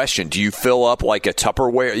 genuine question. Do you fill up a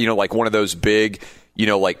Tupperware, one of those big,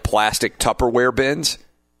 plastic Tupperware bins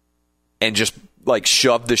and just like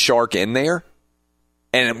shove the shark in there?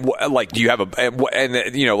 And like, do you have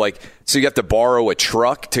so you have to borrow a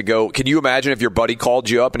truck to go? Can you imagine if your buddy called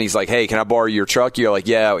you up and he's like, "Hey, can I borrow your truck?" You're like,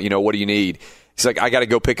 "Yeah, what do you need?" He's like, "I got to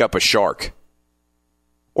go pick up a shark."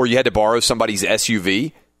 Or you had to borrow somebody's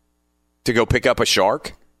SUV to go pick up a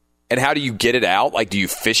shark. And how do you get it out? Like, do you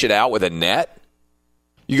fish it out with a net?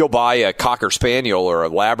 You go buy a Cocker Spaniel or a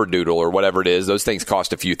Labradoodle or whatever it is. Those things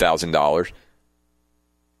cost a few $1,000s.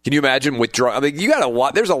 Can you imagine withdrawing? I mean, you got a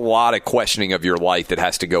lot. There's a lot of questioning of your life that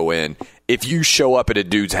has to go in if you show up at a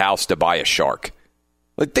dude's house to buy a shark.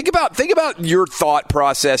 Like, think about your thought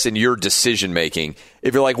process and your decision making.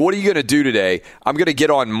 If you're like, what are you going to do today? I'm going to get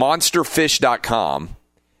on monsterfish.com,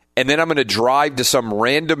 and then I'm going to drive to some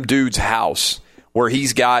random dude's house where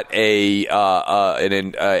he's got a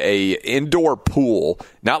indoor pool,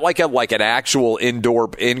 not like an actual indoor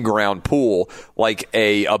in-ground pool, like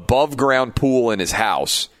a above ground pool in his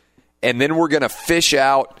house. And then we're going to fish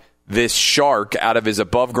out this shark out of his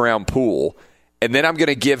above ground pool. And then I'm going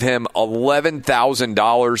to give him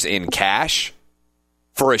 $11,000 in cash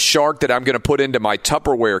for a shark that I'm going to put into my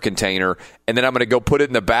Tupperware container. And then I'm going to go put it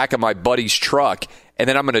in the back of my buddy's truck. And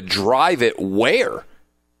then I'm going to drive it where?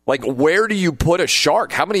 Like, where do you put a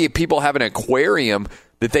shark? How many people have an aquarium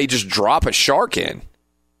that they just drop a shark in?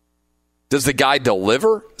 Does the guy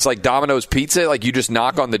deliver? It's like Domino's Pizza. Like, you just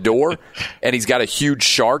knock on the door and he's got a huge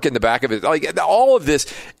shark in the back of it. Like, all of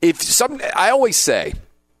this. I always say,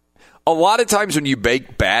 a lot of times when you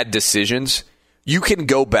make bad decisions, you can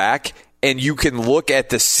go back and you can look at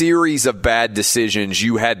the series of bad decisions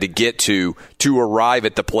you had to get to arrive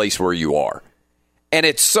at the place where you are. And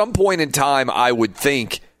at some point in time, I would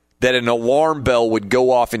think that an alarm bell would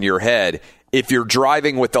go off in your head if you're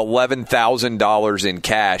driving with $11,000 in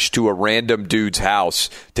cash to a random dude's house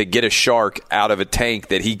to get a shark out of a tank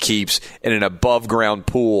that he keeps in an above-ground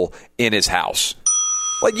pool in his house.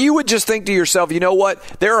 Like, you would just think to yourself, you know what?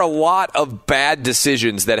 There are a lot of bad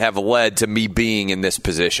decisions that have led to me being in this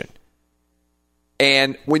position.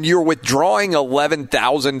 And when you're withdrawing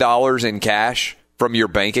 $11,000 in cash from your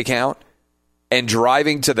bank account and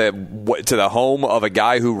driving to the home of a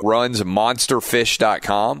guy who runs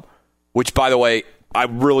monsterfish.com, which, by the way, I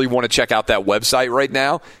really want to check out that website right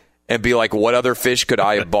now and be like, what other fish could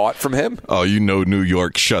I have bought from him? Oh, New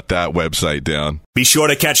York shut that website down. Be sure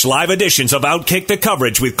to catch live editions of Outkick the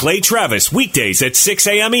Coverage with Clay Travis weekdays at 6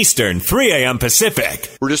 a.m. Eastern, 3 a.m.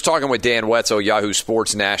 Pacific. We're just talking with Dan Wetzel, Yahoo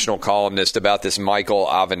Sports national columnist, about this Michael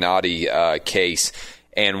Avenatti case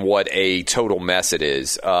and what a total mess it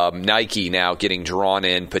is. Nike now getting drawn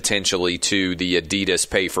in potentially to the Adidas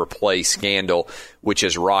pay-for-play scandal, which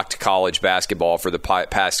has rocked college basketball for the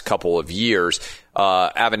past couple of years.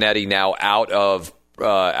 Avenatti now out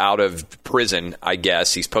of prison, I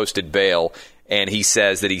guess. He's posted bail, and he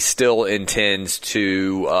says that he still intends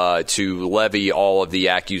to levy all of the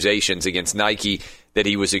accusations against Nike that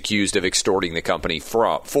he was accused of extorting the company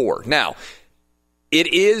for. Now, it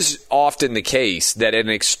is often the case that an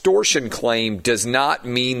extortion claim does not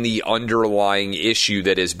mean the underlying issue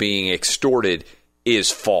that is being extorted is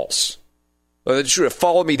false.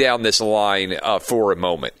 Follow me down this line for a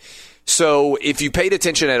moment. So if you paid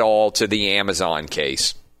attention at all to the Amazon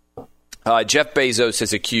case, Jeff Bezos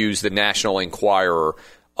has accused the National Enquirer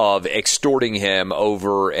of extorting him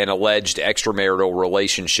over an alleged extramarital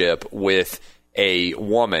relationship with a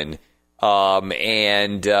woman.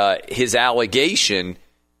 And his allegation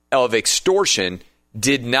of extortion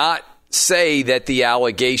did not say that the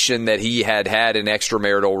allegation that he had an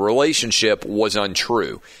extramarital relationship was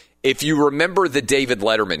untrue. If you remember the David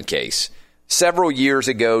Letterman case, several years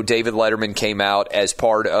ago, David Letterman came out as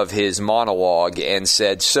part of his monologue and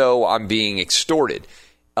said, "So I'm being extorted."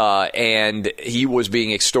 And he was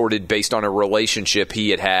being extorted based on a relationship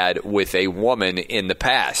he had with a woman in the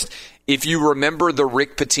past. If you remember the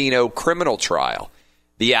Rick Pitino criminal trial,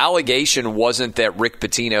 the allegation wasn't that Rick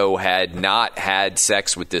Pitino had not had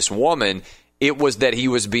sex with this woman. It was that he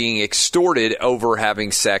was being extorted over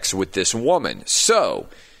having sex with this woman. So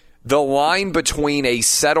the line between a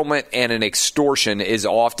settlement and an extortion is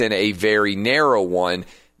often a very narrow one.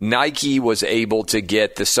 Nike was able to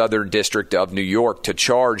get the Southern District of New York to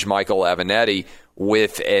charge Michael Avenatti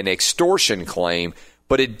with an extortion claim,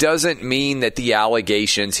 but it doesn't mean that the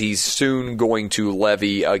allegations he's soon going to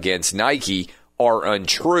levy against Nike are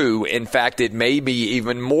untrue. In fact, it may be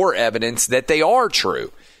even more evidence that they are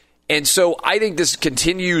true. And so I think this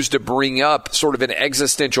continues to bring up sort of an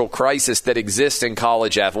existential crisis that exists in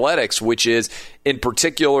college athletics, which is, in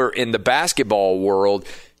particular in the basketball world,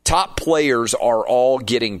 top players are all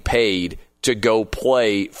getting paid to go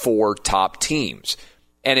play for top teams.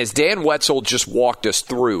 And as Dan Wetzel just walked us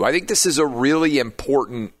through, I think this is a really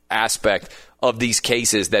important aspect of these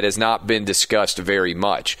cases that has not been discussed very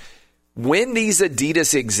much. When these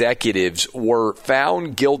Adidas executives were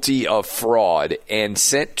found guilty of fraud and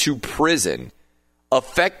sent to prison,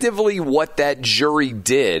 effectively what that jury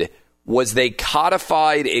did was they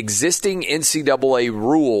codified existing NCAA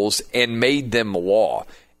rules and made them law.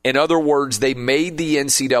 In other words, they made the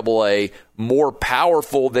NCAA more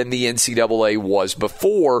powerful than the NCAA was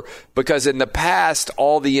before, because in the past,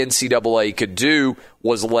 all the NCAA could do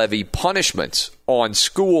was levy punishments on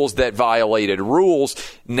schools that violated rules.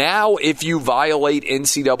 Now, if you violate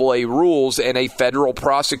NCAA rules and a federal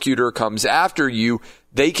prosecutor comes after you,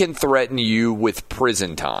 they can threaten you with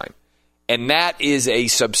prison time. And that is a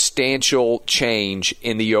substantial change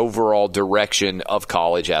in the overall direction of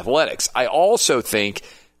college athletics. I also think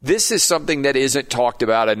this is something that isn't talked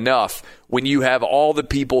about enough when you have all the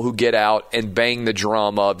people who get out and bang the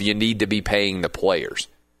drum of you need to be paying the players.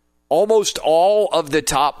 Almost all of the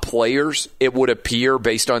top players, it would appear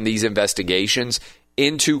based on these investigations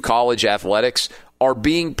into college athletics, are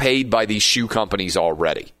being paid by these shoe companies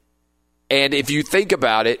already. And if you think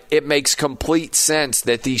about it, it makes complete sense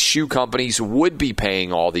that these shoe companies would be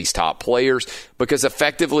paying all these top players, because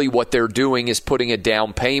effectively what they're doing is putting a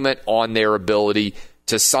down payment on their ability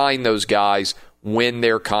to sign those guys when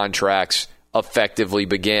their contracts effectively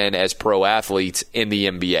begin as pro athletes in the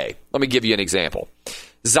NBA. Let me give you an example.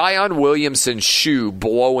 Zion Williamson's shoe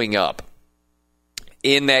blowing up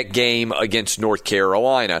in that game against North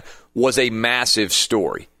Carolina was a massive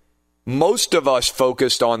story. Most of us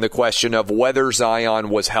focused on the question of whether Zion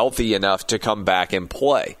was healthy enough to come back and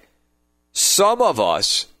play. Some of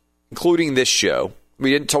us, including this show,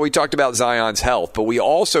 we talked about Zion's health, but we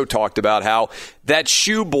also talked about how that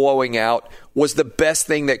shoe blowing out was the best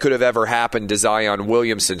thing that could have ever happened to Zion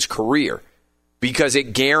Williamson's career, because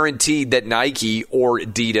it guaranteed that Nike or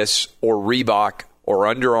Adidas or Reebok or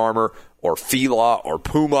Under Armour or Fila or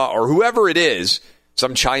Puma or whoever it is,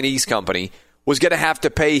 some Chinese company, was going to have to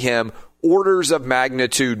pay him orders of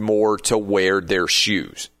magnitude more to wear their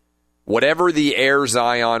shoes. Whatever the Air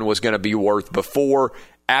Zion was going to be worth before,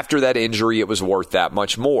 after that injury, it was worth that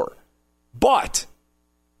much more. But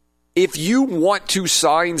if you want to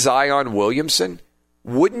sign Zion Williamson,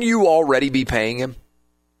 wouldn't you already be paying him?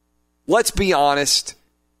 Let's be honest.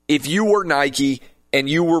 If you were Nike and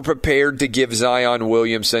you were prepared to give Zion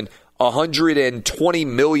Williamson $120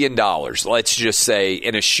 million, let's just say,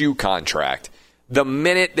 in a shoe contract, the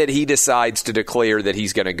minute that he decides to declare that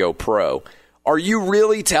he's going to go pro, are you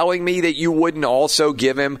really telling me that you wouldn't also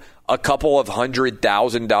give him a couple of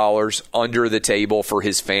 $100,000 under the table for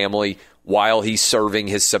his family while he's serving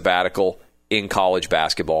his sabbatical in college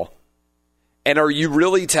basketball? And are you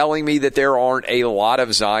really telling me that there aren't a lot of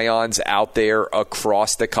Zions out there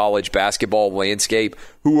across the college basketball landscape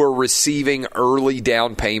who are receiving early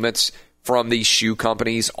down payments from these shoe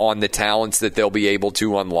companies on the talents that they'll be able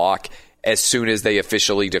to unlock as soon as they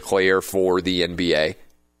officially declare for the NBA?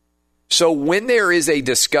 So when there is a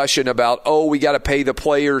discussion about, oh, we got to pay the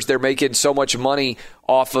players, they're making so much money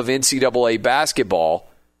off of NCAA basketball,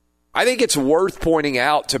 I think it's worth pointing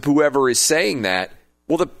out to whoever is saying that,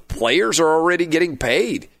 well, the players are already getting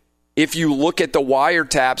paid. If you look at the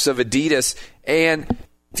wiretaps of Adidas and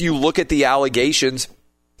if you look at the allegations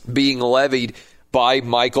being levied by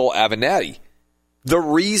Michael Avenatti, the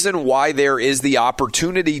reason why there is the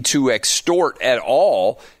opportunity to extort at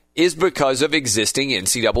all is because of existing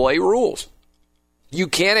NCAA rules. You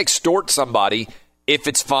can't extort somebody if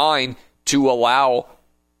it's fine to allow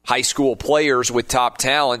high school players with top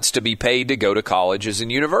talents to be paid to go to colleges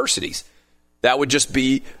and universities. That would just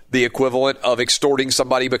be the equivalent of extorting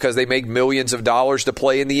somebody because they make millions of dollars to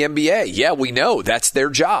play in the NBA. Yeah, we know that's their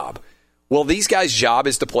job. Well, these guys' job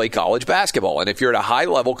is to play college basketball. And if you're at a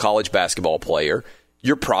high-level college basketball player,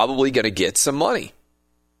 you're probably going to get some money.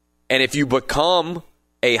 And if you become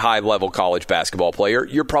a high-level college basketball player,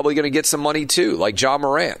 you're probably going to get some money too, like John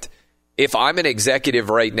Morant. If I'm an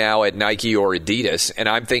executive right now at Nike or Adidas and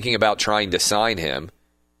I'm thinking about trying to sign him,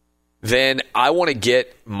 then I want to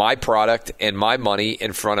get my product and my money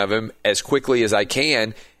in front of him as quickly as I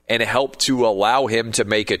can and help to allow him to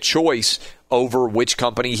make a choice over which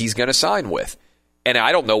company he's going to sign with. And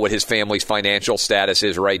I don't know what his family's financial status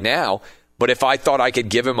is right now, but if I thought I could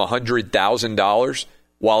give him $100,000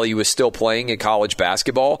 while he was still playing in college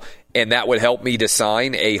basketball, and that would help me to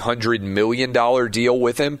sign a $100 million deal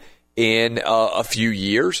with him in a few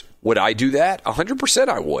years, would I do that? 100%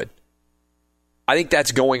 I would. I think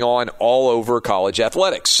that's going on all over college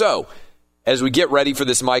athletics. So, as we get ready for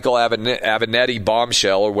this Michael Avenatti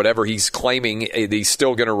bombshell or whatever he's claiming he's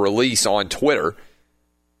still going to release on Twitter,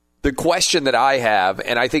 The question that I have,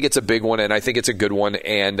 and I think it's a big one, and I think it's a good one,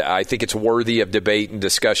 and I think it's worthy of debate and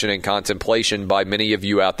discussion and contemplation by many of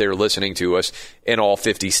you out there listening to us in all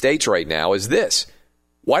 50 states right now, is this.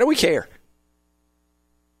 Why do we care?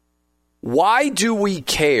 Why do we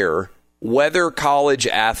care whether college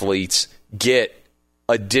athletes get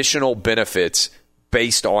additional benefits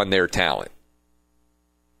based on their talent?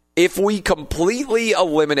 If we completely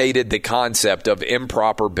eliminated the concept of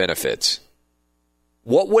improper benefits,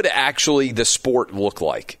 what would actually the sport look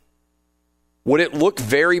like? Would it look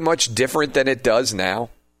very much different than it does now?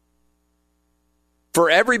 For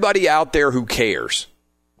everybody out there who cares,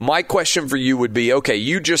 my question for you would be, okay,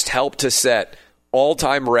 you just helped to set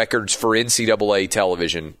all-time records for NCAA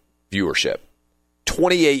television viewership.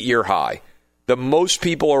 28-year high. The most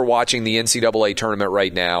people are watching the NCAA tournament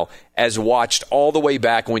right now as watched all the way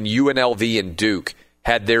back when UNLV and Duke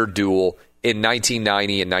had their duel in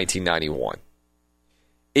 1990 and 1991.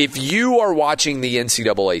 If you are watching the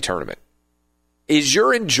NCAA tournament, is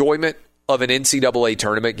your enjoyment of an NCAA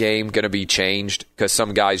tournament game going to be changed because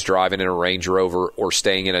some guy's driving in a Range Rover or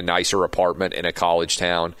staying in a nicer apartment in a college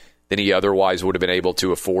town than he otherwise would have been able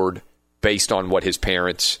to afford based on what his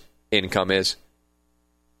parents' income is?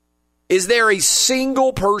 Is there a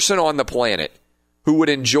single person on the planet who would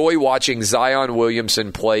enjoy watching Zion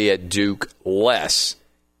Williamson play at Duke less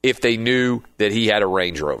if they knew that he had a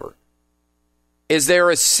Range Rover? Is there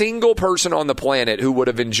a single person on the planet who would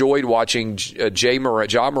have enjoyed watching Ja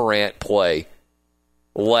Morant play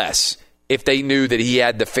less if they knew that he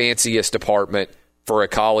had the fanciest apartment for a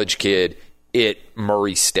college kid at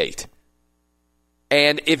Murray State?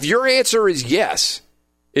 And if your answer is yes,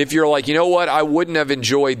 if you're like, you know what, I wouldn't have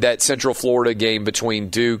enjoyed that Central Florida game between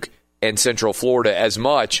Duke and Central Florida as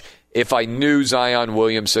much if I knew Zion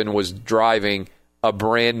Williamson was driving a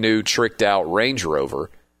brand new tricked out Range Rover,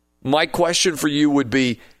 my question for you would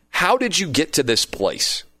be, how did you get to this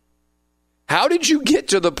place? How did you get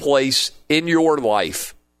to the place in your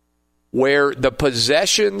life where the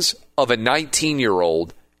possessions of a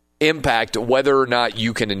 19-year-old impact whether or not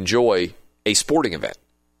you can enjoy a sporting event?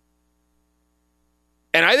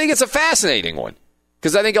 And I think it's a fascinating one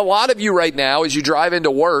because I think a lot of you right now, as you drive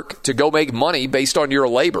into work to go make money based on your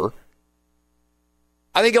labor,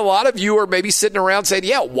 I think a lot of you are maybe sitting around saying,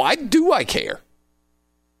 yeah, why do I care?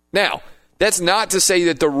 Now, that's not to say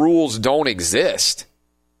that the rules don't exist.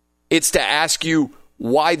 It's to ask you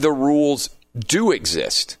why the rules do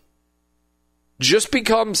exist. Just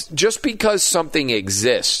because something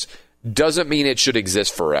exists doesn't mean it should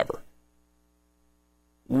exist forever.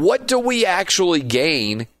 What do we actually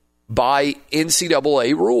gain by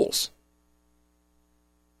NCAA rules?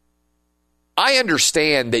 I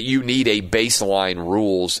understand that you need a baseline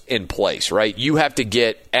rules in place, right? You have to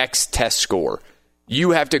get X test score.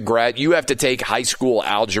 You have to take high school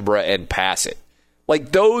algebra and pass it.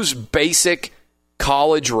 Like those basic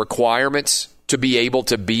college requirements to be able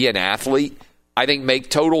to be an athlete, I think make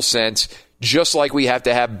total sense, just like we have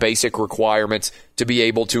to have basic requirements to be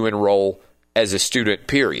able to enroll as a student,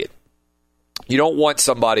 period. You don't want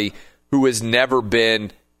somebody who has never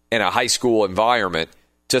been in a high school environment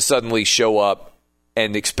to suddenly show up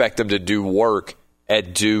and expect them to do work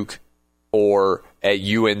at Duke or at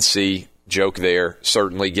UNC. Joke there,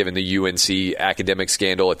 certainly given the UNC academic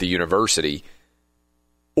scandal at the university,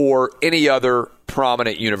 or any other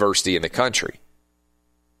prominent university in the country.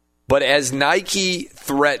 But as Nike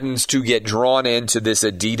threatens to get drawn into this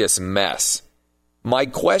Adidas mess, my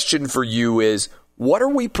question for you is, what are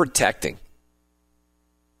we protecting?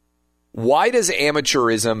 Why does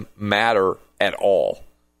amateurism matter at all?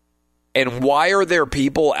 And why are there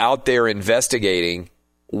people out there investigating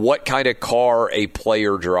what kind of car a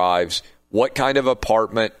player drives, what kind of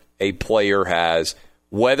apartment a player has,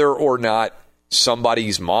 whether or not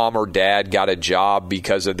somebody's mom or dad got a job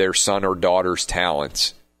because of their son or daughter's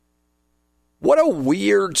talents? What a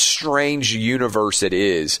weird, strange universe it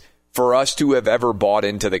is for us to have ever bought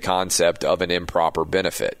into the concept of an improper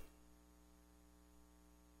benefit.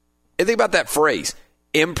 And think about that phrase,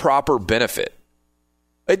 improper benefit.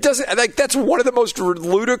 It doesn't, like, that's one of the most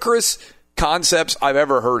ludicrous concepts I've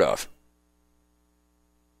ever heard of.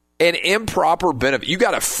 An improper benefit. You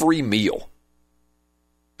got a free meal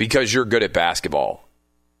because you're good at basketball.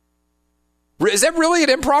 Is that really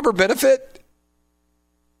an improper benefit?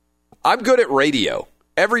 I'm good at radio.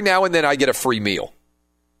 Every now and then I get a free meal.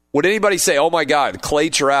 Would anybody say, oh my God, Clay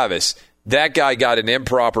Travis, that guy got an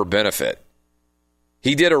improper benefit?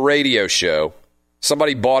 He did a radio show.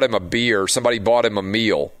 Somebody bought him a beer. Somebody bought him a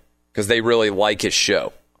meal because they really like his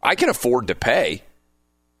show. I can afford to pay,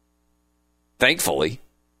 thankfully.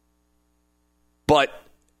 But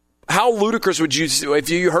How ludicrous would you, if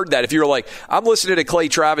you heard that, if you were like, I'm listening to Clay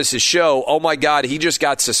Travis's show, oh my God, he just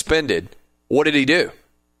got suspended. What did he do?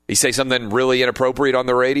 He say something really inappropriate on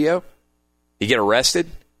the radio? He get arrested?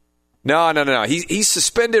 No. He's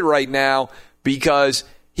suspended right now because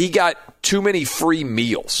he got too many free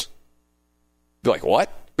meals. Be like, what?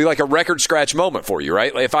 Be like a record scratch moment for you,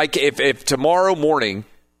 right? Like if tomorrow morning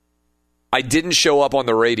I didn't show up on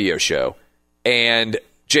the radio show and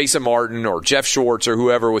Jason Martin or Jeff Schwartz or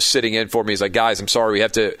whoever was sitting in for me is like, guys, I'm sorry,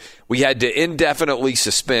 we had to indefinitely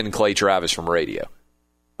suspend Clay Travis from radio.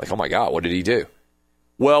 Like, oh my God, what did he do?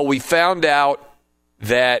 Well, we found out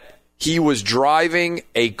that he was driving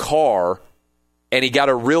a car and he got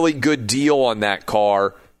a really good deal on that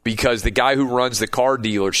car because the guy who runs the car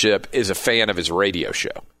dealership is a fan of his radio show.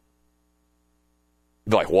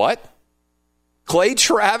 You'd be like, what? Clay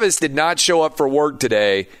Travis did not show up for work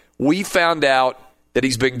today. We found out that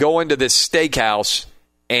he's been going to this steakhouse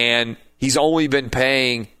and he's only been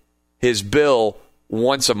paying his bill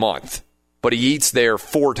once a month, but he eats there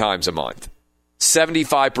 4 times a month.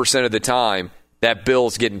 75% of the time, that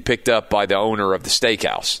bill's getting picked up by the owner of the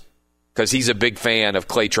steakhouse because he's a big fan of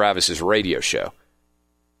Clay Travis's radio show.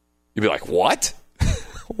 You'd be like, what?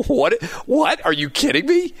 What? Are you kidding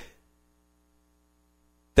me?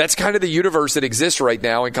 That's kind of the universe that exists right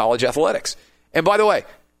now in college athletics. And by the way,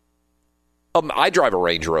 I drive a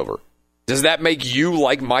Range Rover. Does that make you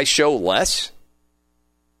like my show less?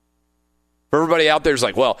 For everybody out there is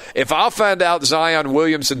like, well, if I found out Zion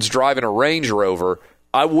Williamson's driving a Range Rover,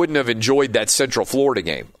 I wouldn't have enjoyed that Central Florida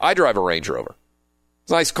game. I drive a Range Rover.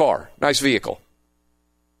 It's a nice car, nice vehicle.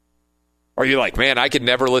 Are you like, man, I could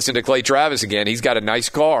never listen to Clay Travis again. He's got a nice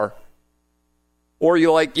car. Or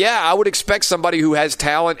you're like, yeah, I would expect somebody who has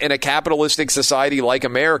talent in a capitalistic society like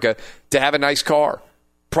America to have a nice car.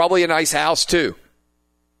 Probably a nice house, too.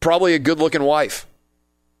 Probably a good-looking wife.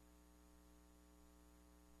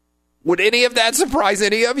 Would any of that surprise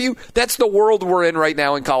any of you? That's the world we're in right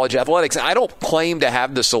now in college athletics. I don't claim to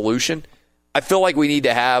have the solution. I feel like we need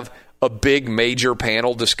to have a big, major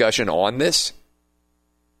panel discussion on this.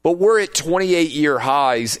 But we're at 28-year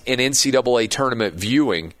highs in NCAA tournament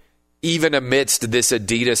viewing, even amidst this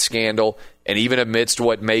Adidas scandal and even amidst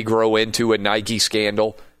what may grow into a Nike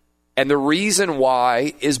scandal. And the reason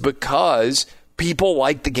why is because people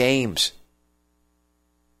like the games.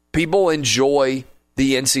 People enjoy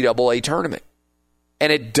the NCAA tournament.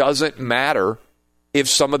 And it doesn't matter if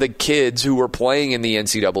some of the kids who are playing in the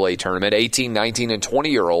NCAA tournament, 18, 19, and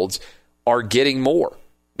 20-year-olds, are getting more.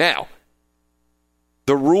 Now,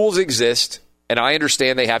 the rules exist, and I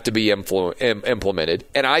understand they have to be implemented.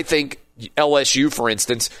 And I think LSU, for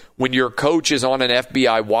instance, when your coach is on an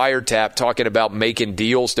FBI wiretap talking about making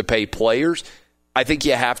deals to pay players, I think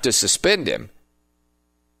you have to suspend him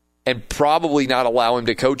and probably not allow him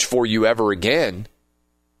to coach for you ever again.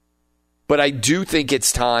 But I do think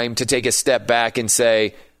it's time to take a step back and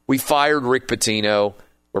say, we fired Rick Pitino.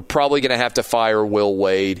 We're probably going to have to fire Will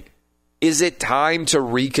Wade. Is it time to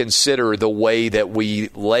reconsider the way that we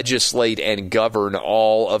legislate and govern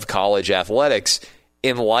all of college athletics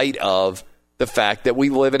in light of the fact that we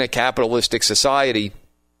live in a capitalistic society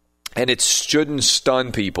and it shouldn't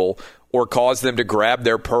stun people or cause them to grab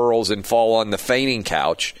their pearls and fall on the fainting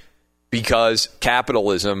couch because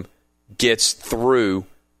capitalism gets through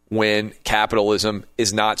when capitalism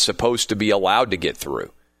is not supposed to be allowed to get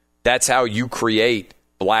through. That's how you create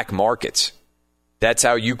black markets. That's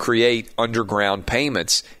how you create underground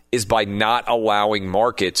payments, is by not allowing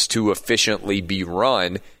markets to efficiently be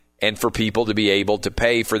run and for people to be able to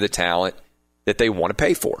pay for the talent that they want to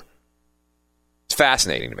pay for. It's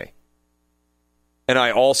fascinating to me. And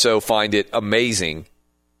I also find it amazing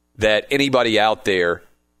that anybody out there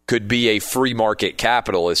could be a free market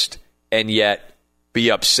capitalist and yet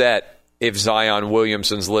be upset if Zion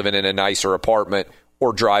Williamson's living in a nicer apartment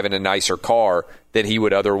or driving a nicer car than he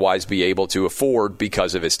would otherwise be able to afford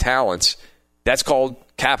because of his talents. That's called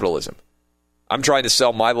capitalism. I'm trying to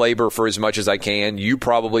sell my labor for as much as I can. You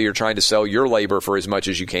probably are trying to sell your labor for as much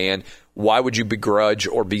as you can. Why would you begrudge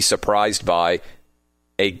or be surprised by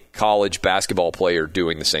a college basketball player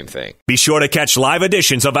doing the same thing? Be sure to catch live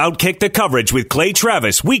editions of Outkick the Coverage with Clay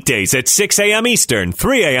Travis weekdays at 6 a.m. Eastern,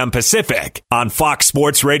 3 a.m. Pacific on Fox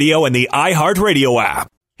Sports Radio and the iHeartRadio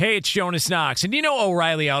app. Hey, it's Jonas Knox, and you know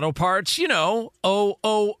O'Reilly Auto Parts. You know,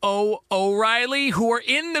 O'Reilly, who are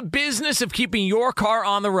in the business of keeping your car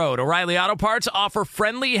on the road. O'Reilly Auto Parts offer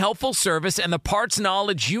friendly, helpful service and the parts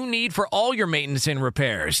knowledge you need for all your maintenance and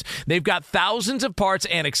repairs. They've got thousands of parts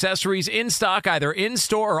and accessories in stock, either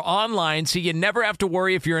in-store or online, so you never have to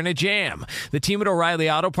worry if you're in a jam. The team at O'Reilly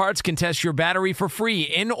Auto Parts can test your battery for free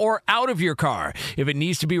in or out of your car. If it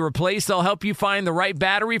needs to be replaced, they'll help you find the right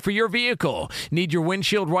battery for your vehicle. Need your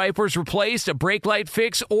windshield wipers replaced, a brake light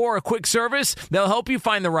fix, or a quick service? They'll help you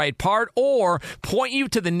find the right part or point you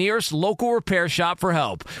to the nearest local repair shop for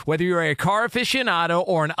help. Whether you're a car aficionado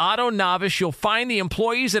or an auto novice, you'll find the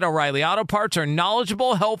employees at O'Reilly Auto Parts are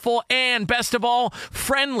knowledgeable, helpful, and best of all,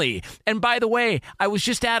 friendly. And by the way, I was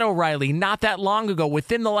just at O'Reilly not that long ago,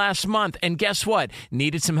 within the last month, and guess what?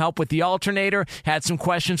 Needed some help with the alternator, had some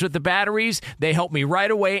questions with the batteries. They helped me right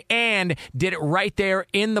away and did it right there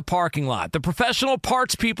in the parking lot. The professional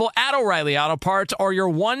parts people at O'Reilly Auto Parts are your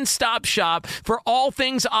one-stop shop for all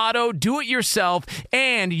things auto, do-it-yourself,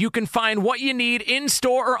 and you can find what you need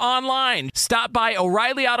in-store or online. Stop by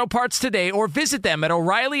O'Reilly Auto Parts today or visit them at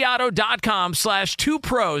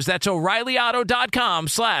O'ReillyAuto.com/2pros. That's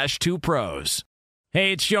O'ReillyAuto.com/2pros.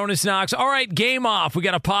 Hey, it's Jonas Knox. All right, game off. We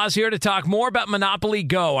got to pause here to talk more about Monopoly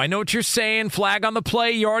Go. I know what you're saying, flag on the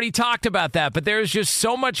play. You already talked about that, but there's just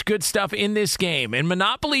so much good stuff in this game. In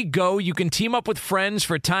Monopoly Go, you can team up with friends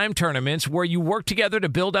for time tournaments where you work together to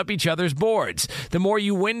build up each other's boards. The more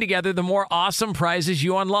you win together, the more awesome prizes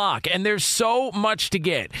you unlock, and there's so much to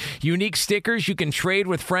get. Unique stickers you can trade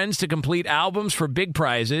with friends to complete albums for big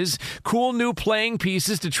prizes, cool new playing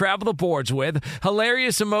pieces to travel the boards with,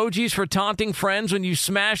 hilarious emojis for taunting friends when you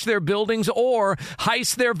smash their buildings or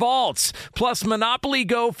heist their vaults. Plus, Monopoly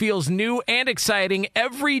Go feels new and exciting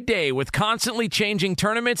every day with constantly changing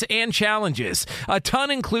tournaments and challenges. A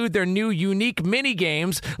ton include their new unique mini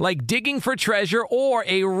games like digging for treasure or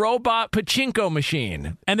a robot pachinko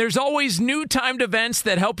machine. And there's always new timed events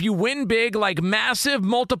that help you win big, like massive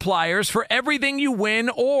multipliers for everything you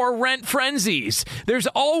win or rent frenzies. There's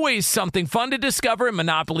always something fun to discover in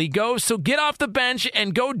Monopoly Go, so get off the bench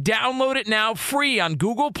and go download it now free on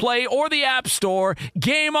Google Play or the App Store.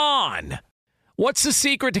 Game on! What's the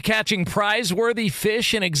secret to catching prize-worthy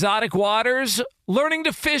fish in exotic waters? Learning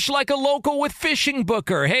to fish like a local with Fishing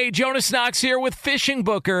Booker. Hey, Jonas Knox here with Fishing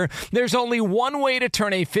Booker. There's only one way to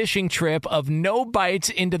turn a fishing trip of no bites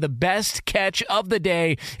into the best catch of the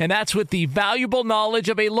day, and that's with the valuable knowledge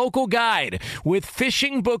of a local guide. With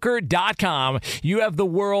FishingBooker.com, you have the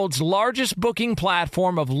world's largest booking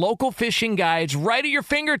platform of local fishing guides right at your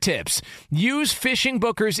fingertips. Use Fishing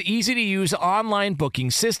Booker's easy-to-use online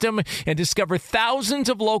booking system and discover thousands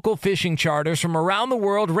of local fishing charters from around the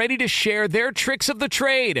world ready to share their tricks of the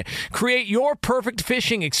trade. Create your perfect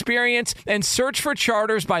fishing experience and search for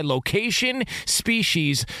charters by location,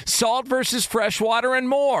 species, salt versus freshwater, and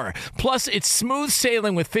more. Plus, it's smooth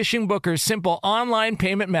sailing with Fishing Booker's simple online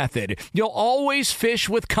payment method. You'll always fish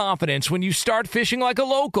with confidence when you start fishing like a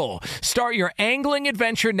local. Start your angling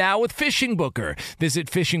adventure now with Fishing Booker. Visit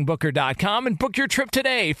FishingBooker.com and book your trip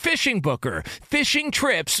today. Fishing Booker. Fishing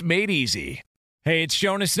trips made easy. Hey, it's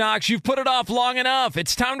Jonas Knox. You've put it off long enough.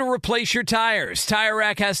 It's time to replace your tires. Tire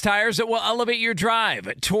Rack has tires that will elevate your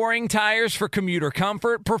drive. Touring tires for commuter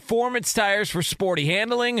comfort, performance tires for sporty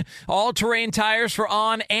handling, all-terrain tires for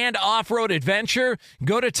on- and off-road adventure.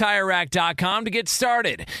 Go to TireRack.com to get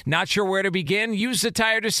started. Not sure where to begin? Use the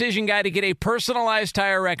Tire Decision Guide to get a personalized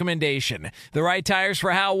tire recommendation. The right tires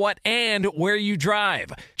for how, what, and where you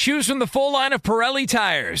drive. Choose from the full line of Pirelli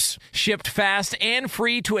tires. Shipped fast and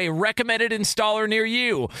free to a recommended installer near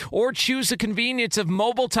you, or choose the convenience of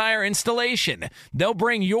mobile tire installation. They'll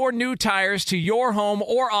bring your new tires to your home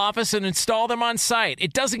or office and install them on site.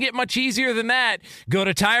 It doesn't get much easier than that. Go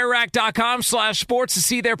to TireRack.com/sports to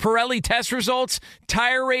see their Pirelli test results,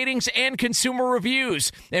 tire ratings, and consumer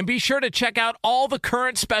reviews. And be sure to check out all the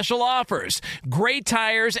current special offers. Great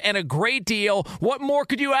tires and a great deal. What more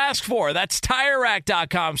could you ask for? That's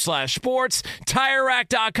TireRack.com/sports.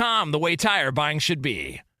 TireRack.com, the way tire buying should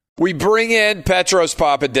be. We bring in Petros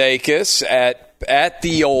Papadakis at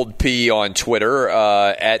the old P on Twitter,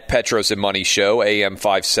 at Petros and Money Show, AM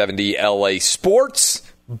 570 LA Sports.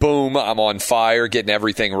 Boom, I'm on fire, getting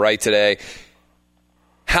everything right today.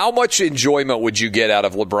 How much enjoyment would you get out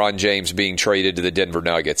of LeBron James being traded to the Denver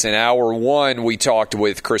Nuggets? In hour one, we talked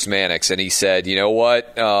with Chris Mannix, and he said, you know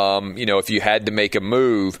what, if you had to make a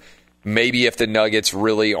move, maybe if the Nuggets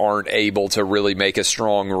really aren't able to really make a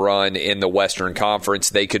strong run in the Western Conference,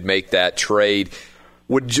 they could make that trade.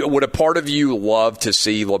 Would a part of you love to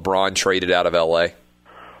see LeBron traded out of L.A.?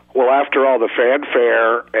 Well, after all the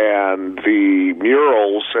fanfare and the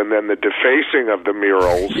murals and then the defacing of the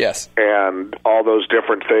murals yes. and all those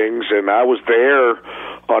different things, and I was there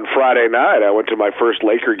on Friday night. I went to my first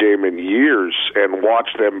Laker game in years and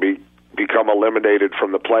watched them become eliminated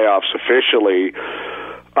from the playoffs officially.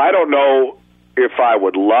 I don't know if I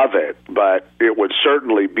would love it, but it would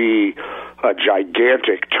certainly be a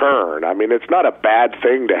gigantic turn. I mean, it's not a bad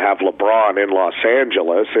thing to have LeBron in Los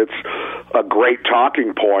Angeles. It's a great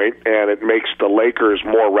talking point, and it makes the Lakers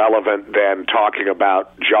more relevant than talking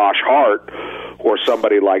about Josh Hart or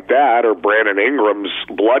somebody like that, or Brandon Ingram's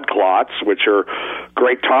blood clots, which are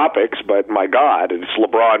great topics, but my God, it's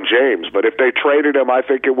LeBron James. But if they traded him, I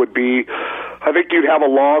think you'd have a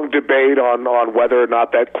long debate on whether or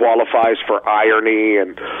not that qualifies for irony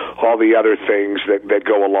and all the other things that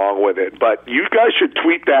go along with it. But you guys should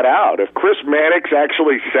tweet that out. If Chris Mannix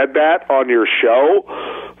actually said that on your show,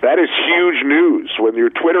 that is huge news. When your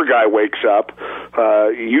Twitter guy wakes up,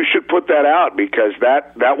 you should put that out, because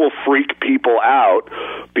that will freak people out,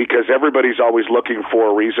 because everybody's always looking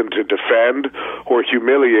for a reason to defend or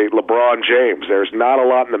humiliate LeBron James. There's not a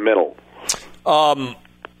lot in the middle.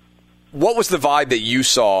 What was the vibe that you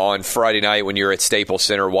saw on Friday night when you were at Staples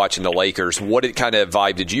Center watching the Lakers? What kind of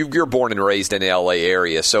vibe did you? You're born and raised in the L.A.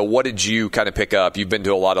 area, so what did you kind of pick up? You've been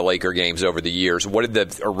to a lot of Laker games over the years. What did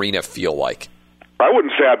the arena feel like? I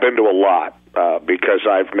wouldn't say I've been to a lot because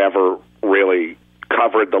I've never really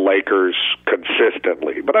covered the Lakers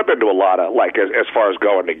consistently, but I've been to a lot of, like, as far as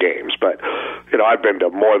going to games, but I've been to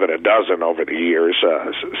more than a dozen over the years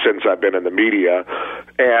since I've been in the media,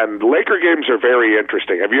 and Laker games are very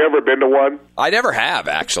interesting. Have you ever been to one? I never have,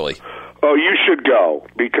 actually. Oh, you should go,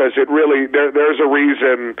 because it really there's a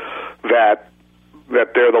reason that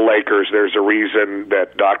they're the Lakers. There's a reason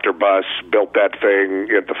that Dr. Buss built that thing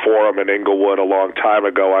at the Forum in Inglewood a long time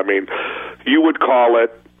ago. I mean, you would call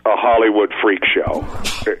it a Hollywood freak show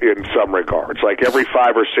in some regards. Like every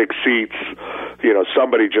 5 or 6 seats,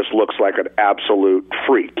 somebody just looks like an absolute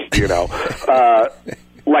freak,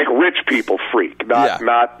 like rich people freak, not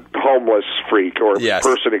homeless freak or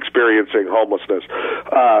person experiencing homelessness.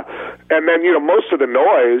 And then, most of the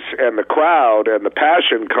noise and the crowd and the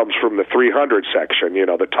passion comes from the 300 section,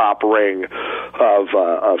 the top ring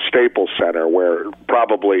of Staples Center, where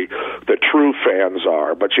probably the true fans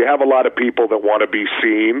are. But you have a lot of people that want to be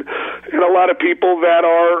seen, and a lot of people that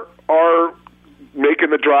are making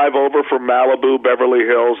the drive over from Malibu, Beverly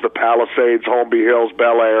Hills, the Palisades, Holmby Hills,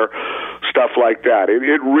 Bel Air, stuff like that.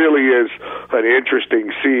 It really is an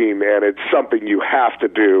interesting scene, and it's something you have to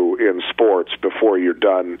do in sports before you're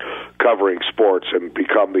done covering sports and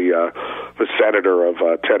become the senator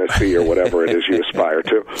of Tennessee or whatever it is you aspire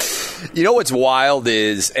to. You know what's wild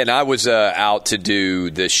is, and I was out to do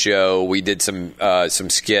the show. We did some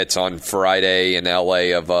skits on Friday in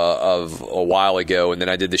L.A. of a while ago, and then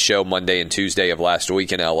I did the show Monday and Tuesday of last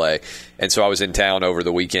week in L.A., and so I was in town over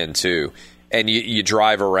the weekend too. And you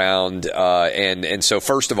drive around, and so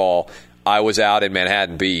first of all, I was out in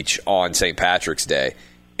Manhattan Beach on St. Patrick's Day,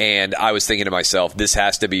 and I was thinking to myself, this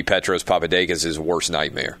has to be Petros Papadakis' worst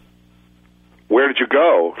nightmare. Where did you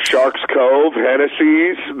go? Sharks Cove,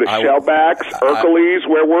 Hennessy's, the Shellbacks, Hercules?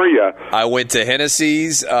 Where were you? I went to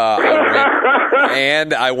Hennessy's,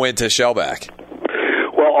 and I went to Shellback.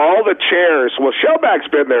 Well, all the chairs. Well, Shellback's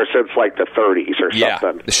been there since like the 30s or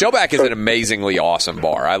something. The Shellback is an amazingly awesome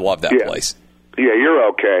bar. I love that place. Yeah, you're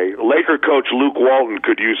okay. Laker coach Luke Walton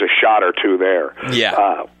could use a shot or two there.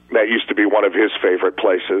 Yeah. That used to be one of his favorite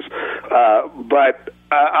places. But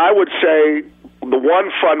I would say the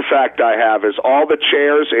one fun fact I have is all the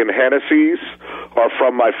chairs in Hennessy's are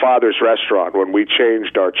from my father's restaurant when we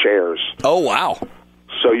changed our chairs. Oh, wow.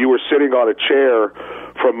 So you were sitting on a chair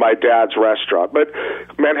from my dad's restaurant. But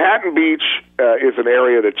Manhattan Beach is an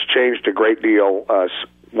area that's changed a great deal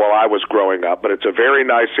while I was growing up, but it's a very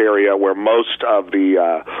nice area where most of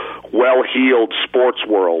the well-heeled sports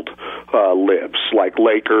world lives, like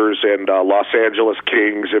Lakers and Los Angeles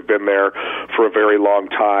Kings have been there for a very long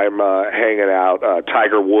time hanging out.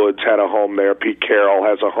 Tiger Woods had a home there. Pete Carroll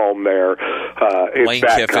has a home there. It's Lane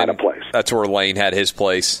that Kiffin, kind of place. That's where Lane had his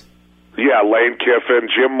place. Yeah, Lane Kiffin,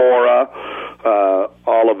 Jim Mora,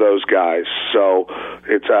 all of those guys. So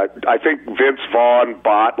it's I think Vince Vaughn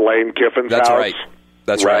bought Lane Kiffin's house.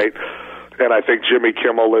 That's right. Right. and I think Jimmy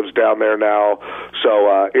Kimmel lives down there now.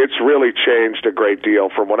 So it's really changed a great deal.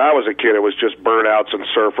 From when I was a kid, it was just burnouts and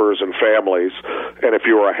surfers and families. And if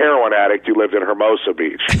you were a heroin addict, you lived in Hermosa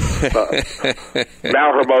Beach.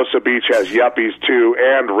 Now Hermosa Beach has yuppies, too,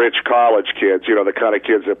 and rich college kids, you know, the kind of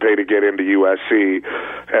kids that pay to get into USC.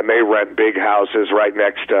 And they rent big houses right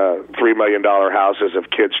next to $3 million houses of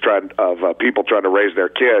people trying to raise their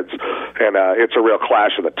kids. And it's a real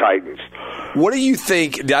clash of the titans. What do you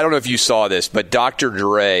think? I don't know if you saw this, but Dr.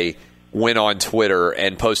 Dre went on Twitter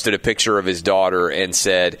and posted a picture of his daughter and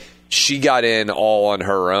said she got in all on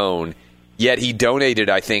her own, yet he donated,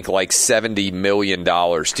 I think, like $70 million to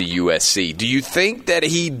USC. Do you think that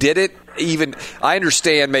he did it even? I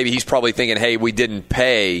understand maybe he's probably thinking, hey, we didn't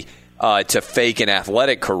pay to fake an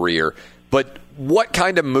athletic career, but what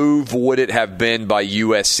kind of move would it have been by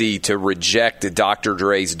USC to reject Dr.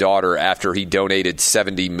 Dre's daughter after he donated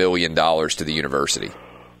 $70 million to the university?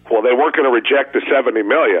 Well, they weren't going to reject the $70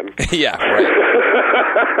 million. Yeah, right.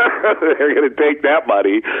 They're going to take that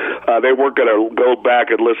money. They weren't going to go back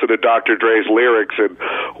and listen to Dr. Dre's lyrics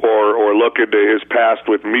or look into his past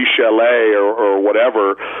with Michelet or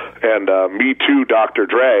whatever. And Me Too, Dr.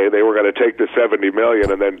 Dre. They were going to take the $70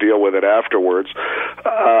 million and then deal with it afterwards.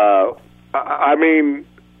 I mean,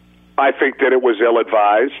 I think that it was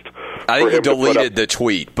ill-advised. I think he deleted the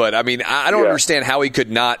tweet, but I mean, I don't understand how he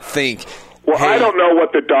could not think. Well, I don't know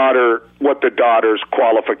what the daughter's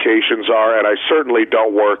qualifications are, and I certainly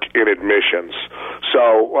don't work in admissions.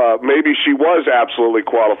 So maybe she was absolutely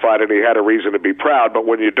qualified, and he had a reason to be proud. But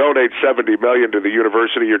when you donate $70 million to the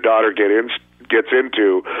university your daughter gets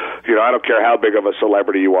into, you know, I don't care how big of a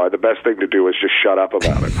celebrity you are. The best thing to do is just shut up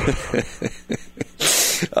about it.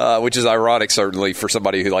 Which is ironic, certainly, for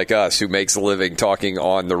somebody like us who makes a living talking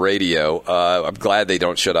on the radio. I'm glad they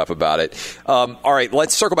don't shut up about it. All right,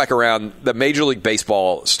 let's circle back around. The Major League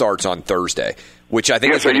Baseball starts on Thursday, which I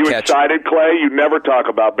think is going to catch. Are you excited, Clay? You never talk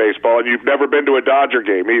about baseball, and you've never been to a Dodger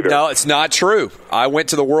game either. No, it's not true. I went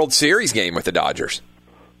to the World Series game with the Dodgers.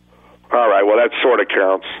 All right, well, that sort of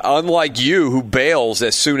counts. Unlike you, who bails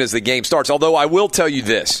as soon as the game starts. Although I will tell you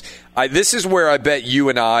this. This is where I bet you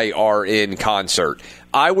and I are in concert.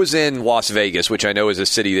 I was in Las Vegas, which I know is a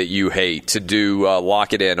city that you hate, to do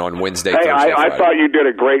Lock It In on Wednesday, Thursday, I thought you did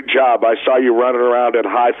a great job. I saw you running around and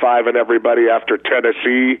high-fiving everybody after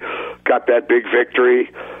Tennessee got that big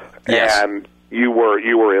victory. Yes. And you were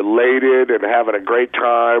elated and having a great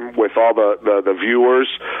time with all the viewers.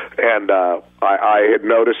 And I had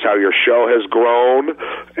noticed how your show has grown,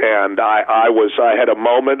 and I had a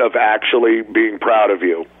moment of actually being proud of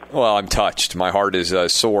you. Well, I'm touched. My heart is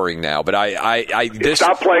soaring now. But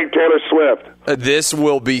stop playing Taylor Swift. This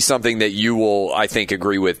will be something that you will, I think,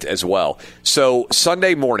 agree with as well. So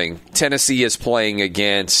Sunday morning, Tennessee is playing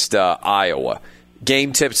against Iowa.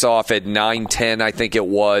 Game tips off at 9:10, I think it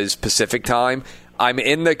was, Pacific time. I'm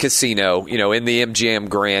in the casino, in the MGM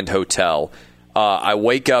Grand Hotel. I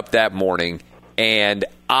wake up that morning, and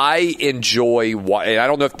I enjoy, and I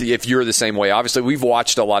don't know if you're the same way. Obviously, we've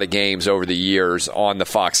watched a lot of games over the years on the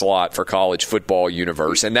Fox lot for College Football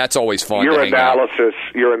Universe, and that's always fun. Your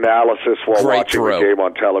analysis while Great watching throw. the game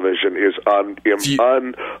on television is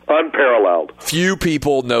unparalleled. Few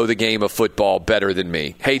people know the game of football better than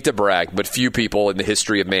me. Hate to brag, but few people in the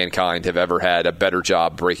history of mankind have ever had a better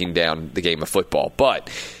job breaking down the game of football. But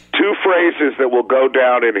two phrases that will go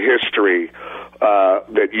down in history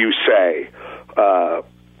that you say.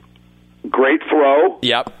 Great throw.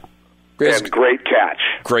 Yep. And great catch.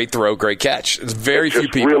 Great throw, great catch. It's very few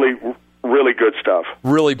people. Really, really good stuff.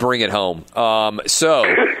 Really bring it home.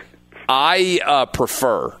 So I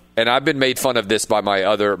prefer, and I've been made fun of this by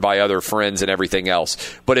other friends and everything else,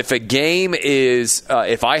 but if a game is,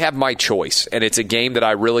 if I have my choice and it's a game that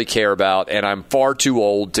I really care about, and I'm far too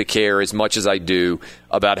old to care as much as I do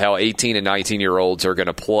about how 18 and 19-year-olds are going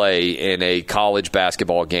to play in a college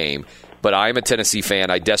basketball game, but I'm a Tennessee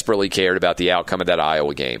fan. I desperately cared about the outcome of that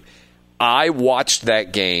Iowa game. I watched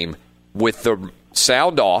that game with the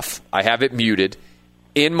sound off. I have it muted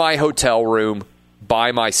in my hotel room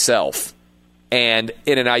by myself. And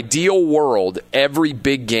in an ideal world, every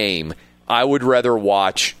big game I would rather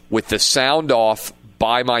watch with the sound off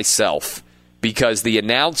by myself, because the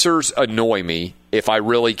announcers annoy me if I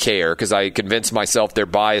really care, because I convince myself they're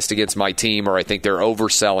biased against my team or I think they're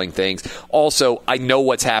overselling things. Also, I know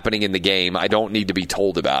what's happening in the game. I don't need to be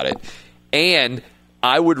told about it. And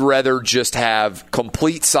I would rather just have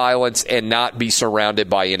complete silence and not be surrounded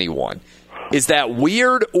by anyone. Is that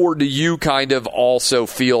weird, or do you kind of also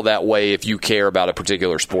feel that way if you care about a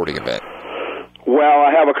particular sporting event? Well,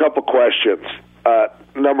 I have a couple questions.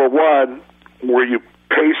 Number one, were you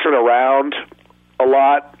pacing around a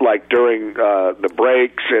lot, like during the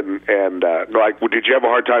breaks, and like, did you have a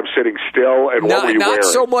hard time sitting still? And what were you wearing?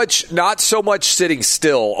 Not so much sitting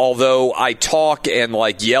still. Although I talk and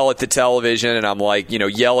like yell at the television, and I'm like,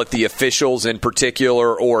 yell at the officials in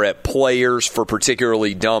particular, or at players for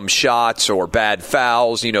particularly dumb shots or bad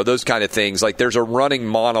fouls. Those kind of things. Like there's a running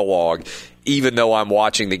monologue, even though I'm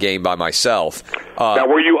watching the game by myself. Now,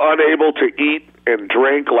 were you unable to eat and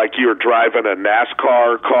drink like you're driving a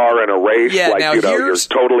NASCAR car in a race? Yeah, like, now you're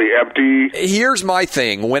totally empty? Here's my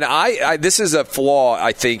thing. When I this is a flaw,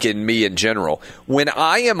 I think, in me in general. When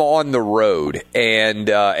I am on the road and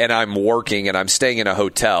I'm working and I'm staying in a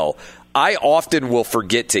hotel, I often will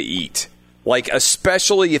forget to eat. Like,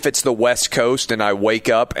 especially if it's the West Coast and I wake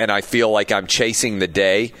up and I feel like I'm chasing the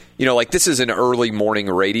day. Like this is an early morning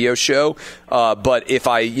radio show. But if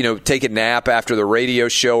I, take a nap after the radio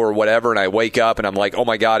show or whatever and I wake up and I'm like, oh,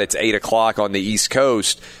 my God, it's 8 o'clock on the East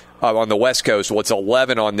Coast, on the West Coast. Well, it's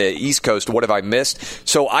 11 on the East Coast. What have I missed?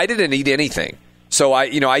 So I didn't eat anything. So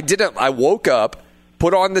I woke up,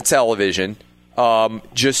 put on the television,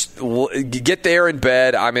 just get there in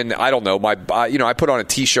bed. I don't know, I put on a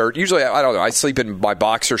t-shirt. Usually, I don't know, I sleep in my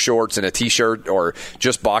boxer shorts and a t-shirt or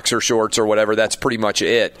just boxer shorts or whatever. That's pretty much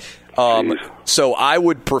it. So I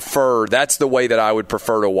would prefer, that's the way that I would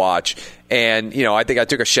prefer to watch. And, I think I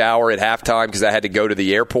took a shower at halftime because I had to go to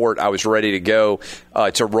the airport. I was ready to go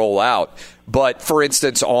to roll out. But, for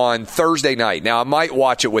instance, on Thursday night, now I might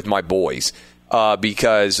watch it with my boys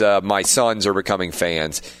because my sons are becoming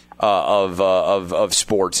fans of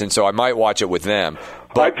sports, and so I might watch it with them.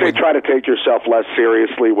 But I'd say try to take yourself less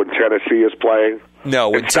seriously when Tennessee is playing.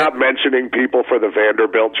 No, and stop mentioning people for the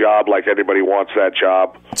Vanderbilt job like anybody wants that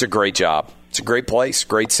job. It's a great job. It's a great place,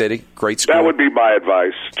 great city, great school. That would be my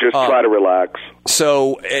advice. Just try to relax.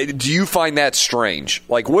 So, do you find that strange?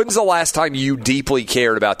 Like, when's the last time you deeply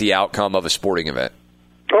cared about the outcome of a sporting event?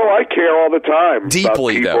 Oh, I care all the time.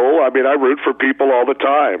 Deeply, about people. Though. I mean, I root for people all the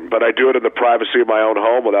time, but I do it in the privacy of my own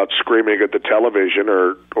home without screaming at the television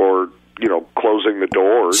or closing the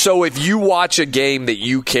doors. So if you watch a game that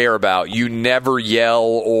you care about, you never yell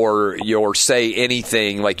or say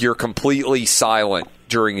anything, like you're completely silent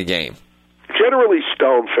during a game? Generally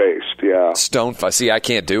stone-faced, yeah. Stone-faced. See, I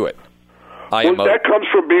can't do it. That comes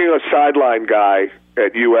from being a sideline guy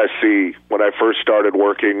at USC. When I first started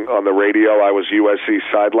working on the radio, I was USC's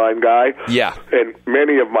sideline guy. Yeah. And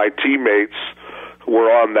many of my teammates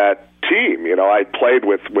were on that team. I played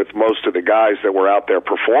with most of the guys that were out there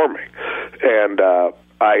performing. And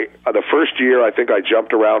the first year, I think I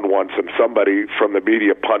jumped around once, and somebody from the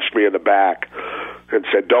media punched me in the back and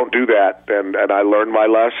said, "Don't do that." And I learned my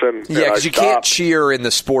lesson. Yeah, because you can't cheer in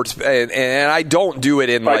the sports, and I don't do it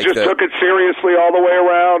in I just took it seriously all the way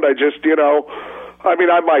around. I just,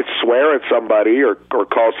 I might swear at somebody or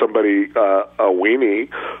call somebody a weenie,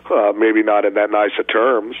 maybe not in that nice of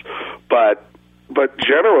terms, but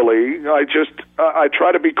generally, I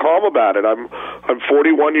try to be calm about it. I'm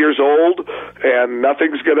 41 years old, and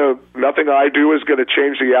nothing I do is gonna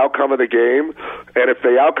change the outcome of the game. And if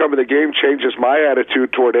the outcome of the game changes my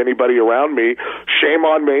attitude toward anybody around me, shame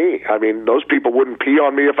on me. I mean, those people wouldn't pee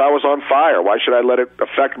on me if I was on fire. Why should I let it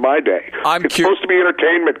affect my day? It's supposed to be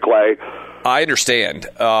entertainment, Clay. I understand.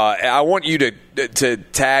 I want you to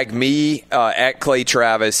tag me at Clay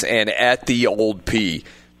Travis and at the Old P.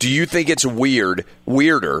 Do you think it's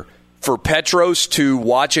weirder for Petros to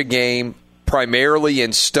watch a game primarily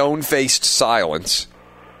in stone-faced silence,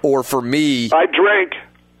 or for me... I drink.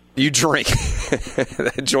 You drink.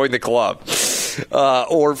 Join the club.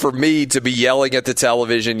 Or for me to be yelling at the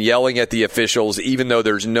television, yelling at the officials, even though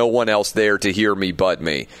there's no one else there to hear me but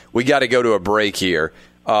me. We got to go to a break here.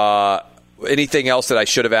 Anything else that I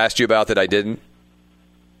should have asked you about that I didn't?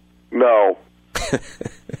 No.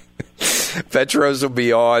 Petros will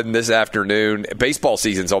be on this afternoon. Baseball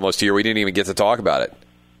season's almost here. We didn't even get to talk about it.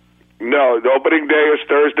 No, the opening day is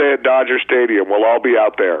Thursday at Dodger Stadium. We'll all be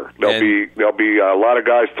out there. There'll be a lot of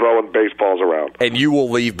guys throwing baseballs around. And you will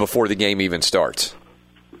leave before the game even starts.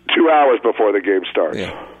 2 hours before the game starts.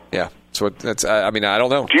 Yeah. So that's. I don't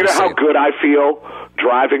know. Do you know how good I feel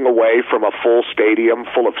driving away from a full stadium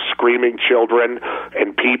full of screaming children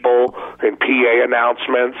and people and PA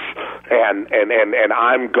announcements, and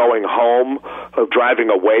I'm going home, driving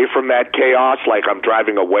away from that chaos like I'm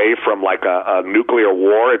driving away from like a nuclear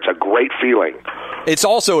war? It's a great feeling. It's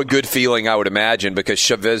also a good feeling, I would imagine, because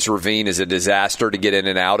Chavez Ravine is a disaster to get in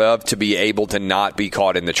and out of, to be able to not be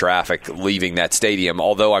caught in the traffic leaving that stadium,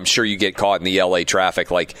 although I'm sure you get caught in the L.A.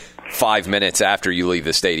 traffic like 5 minutes after you leave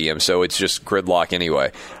the stadium, so it's just gridlock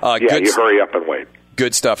anyway. You hurry up and wait.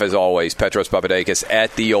 Good stuff as always. Petros Papadakis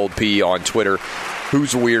at the Old P on Twitter.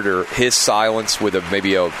 who's weirder, his silence with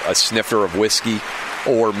maybe a snifter of whiskey,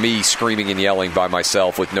 or me screaming and yelling by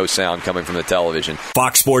myself with no sound coming from the television.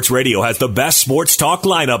 Fox Sports Radio has the best sports talk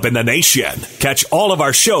lineup in the nation. Catch all of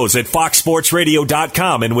our shows at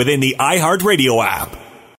foxsportsradio.com and within the iHeartRadio app.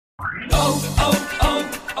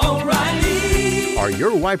 O'Reilly. Are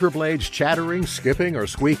your wiper blades chattering, skipping, or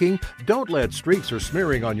squeaking? Don't let streaks or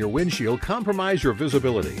smearing on your windshield compromise your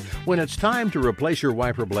visibility. When it's time to replace your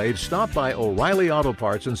wiper blades, stop by O'Reilly Auto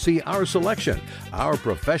Parts and see our selection. Our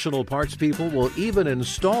professional parts people will even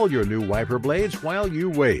install your new wiper blades while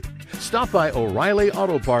you wait. Stop by O'Reilly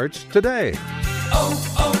Auto Parts today.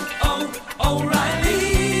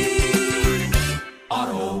 O'Reilly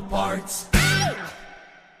Auto Parts.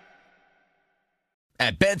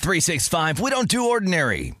 At Bet365, we don't do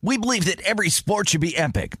ordinary. We believe that every sport should be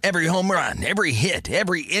epic. Every home run, every hit,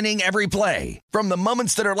 every inning, every play. From the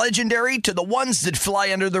moments that are legendary to the ones that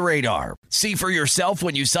fly under the radar. See for yourself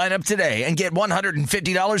when you sign up today and get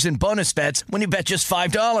 $150 in bonus bets when you bet just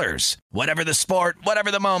 $5. Whatever the sport, whatever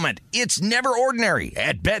the moment, it's never ordinary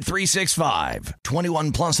at Bet365.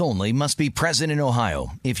 21 plus only. Must be present in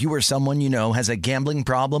Ohio. If you or someone you know has a gambling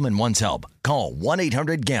problem and wants help, call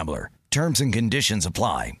 1-800-GAMBLER. Terms and conditions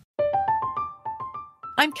apply.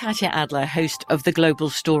 I'm Katya Adler, host of The Global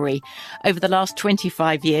Story. Over the last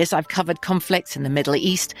 25 years, I've covered conflicts in the Middle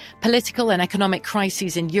East, political and economic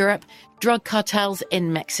crises in Europe, drug cartels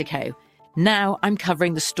in Mexico. Now I'm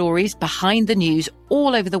covering the stories behind the news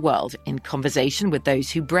all over the world in conversation with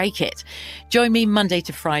those who break it. Join me Monday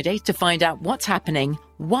to Friday to find out what's happening,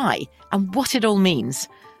 why, and what it all means.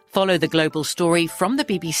 Follow The Global Story from the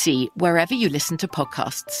BBC wherever you listen to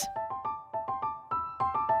podcasts.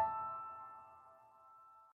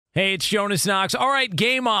 Hey, it's Jonas Knox. All right,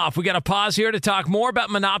 game off. We got to pause here to talk more about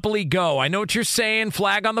Monopoly Go. I know what you're saying,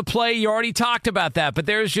 flag on the play. You already talked about that, but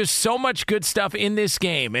there's just so much good stuff in this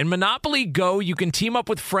game. In Monopoly Go, you can team up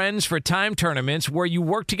with friends for time tournaments where you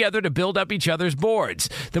work together to build up each other's boards.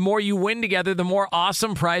 The more you win together, the more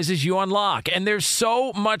awesome prizes you unlock. And there's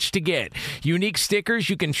so much to get. Unique stickers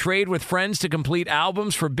you can trade with friends to complete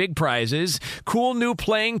albums for big prizes. Cool new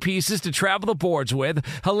playing pieces to travel the boards with.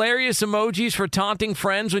 Hilarious emojis for taunting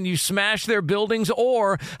friends when you smash their buildings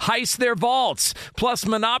or heist their vaults. Plus,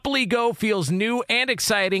 Monopoly Go feels new and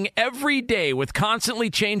exciting every day with constantly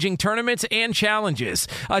changing tournaments and challenges.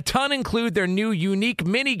 A ton include their new unique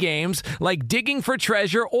mini games like digging for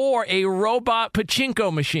treasure or a robot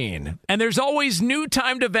pachinko machine. And there's always new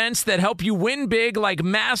timed events that help you win big, like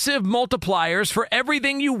massive multipliers for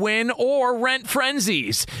everything you win or rent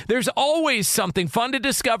frenzies. There's always something fun to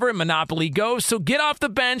discover in Monopoly Go, so get off the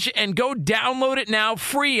bench and go download it now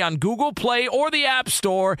free on Google Play or the App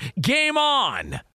Store. Game on!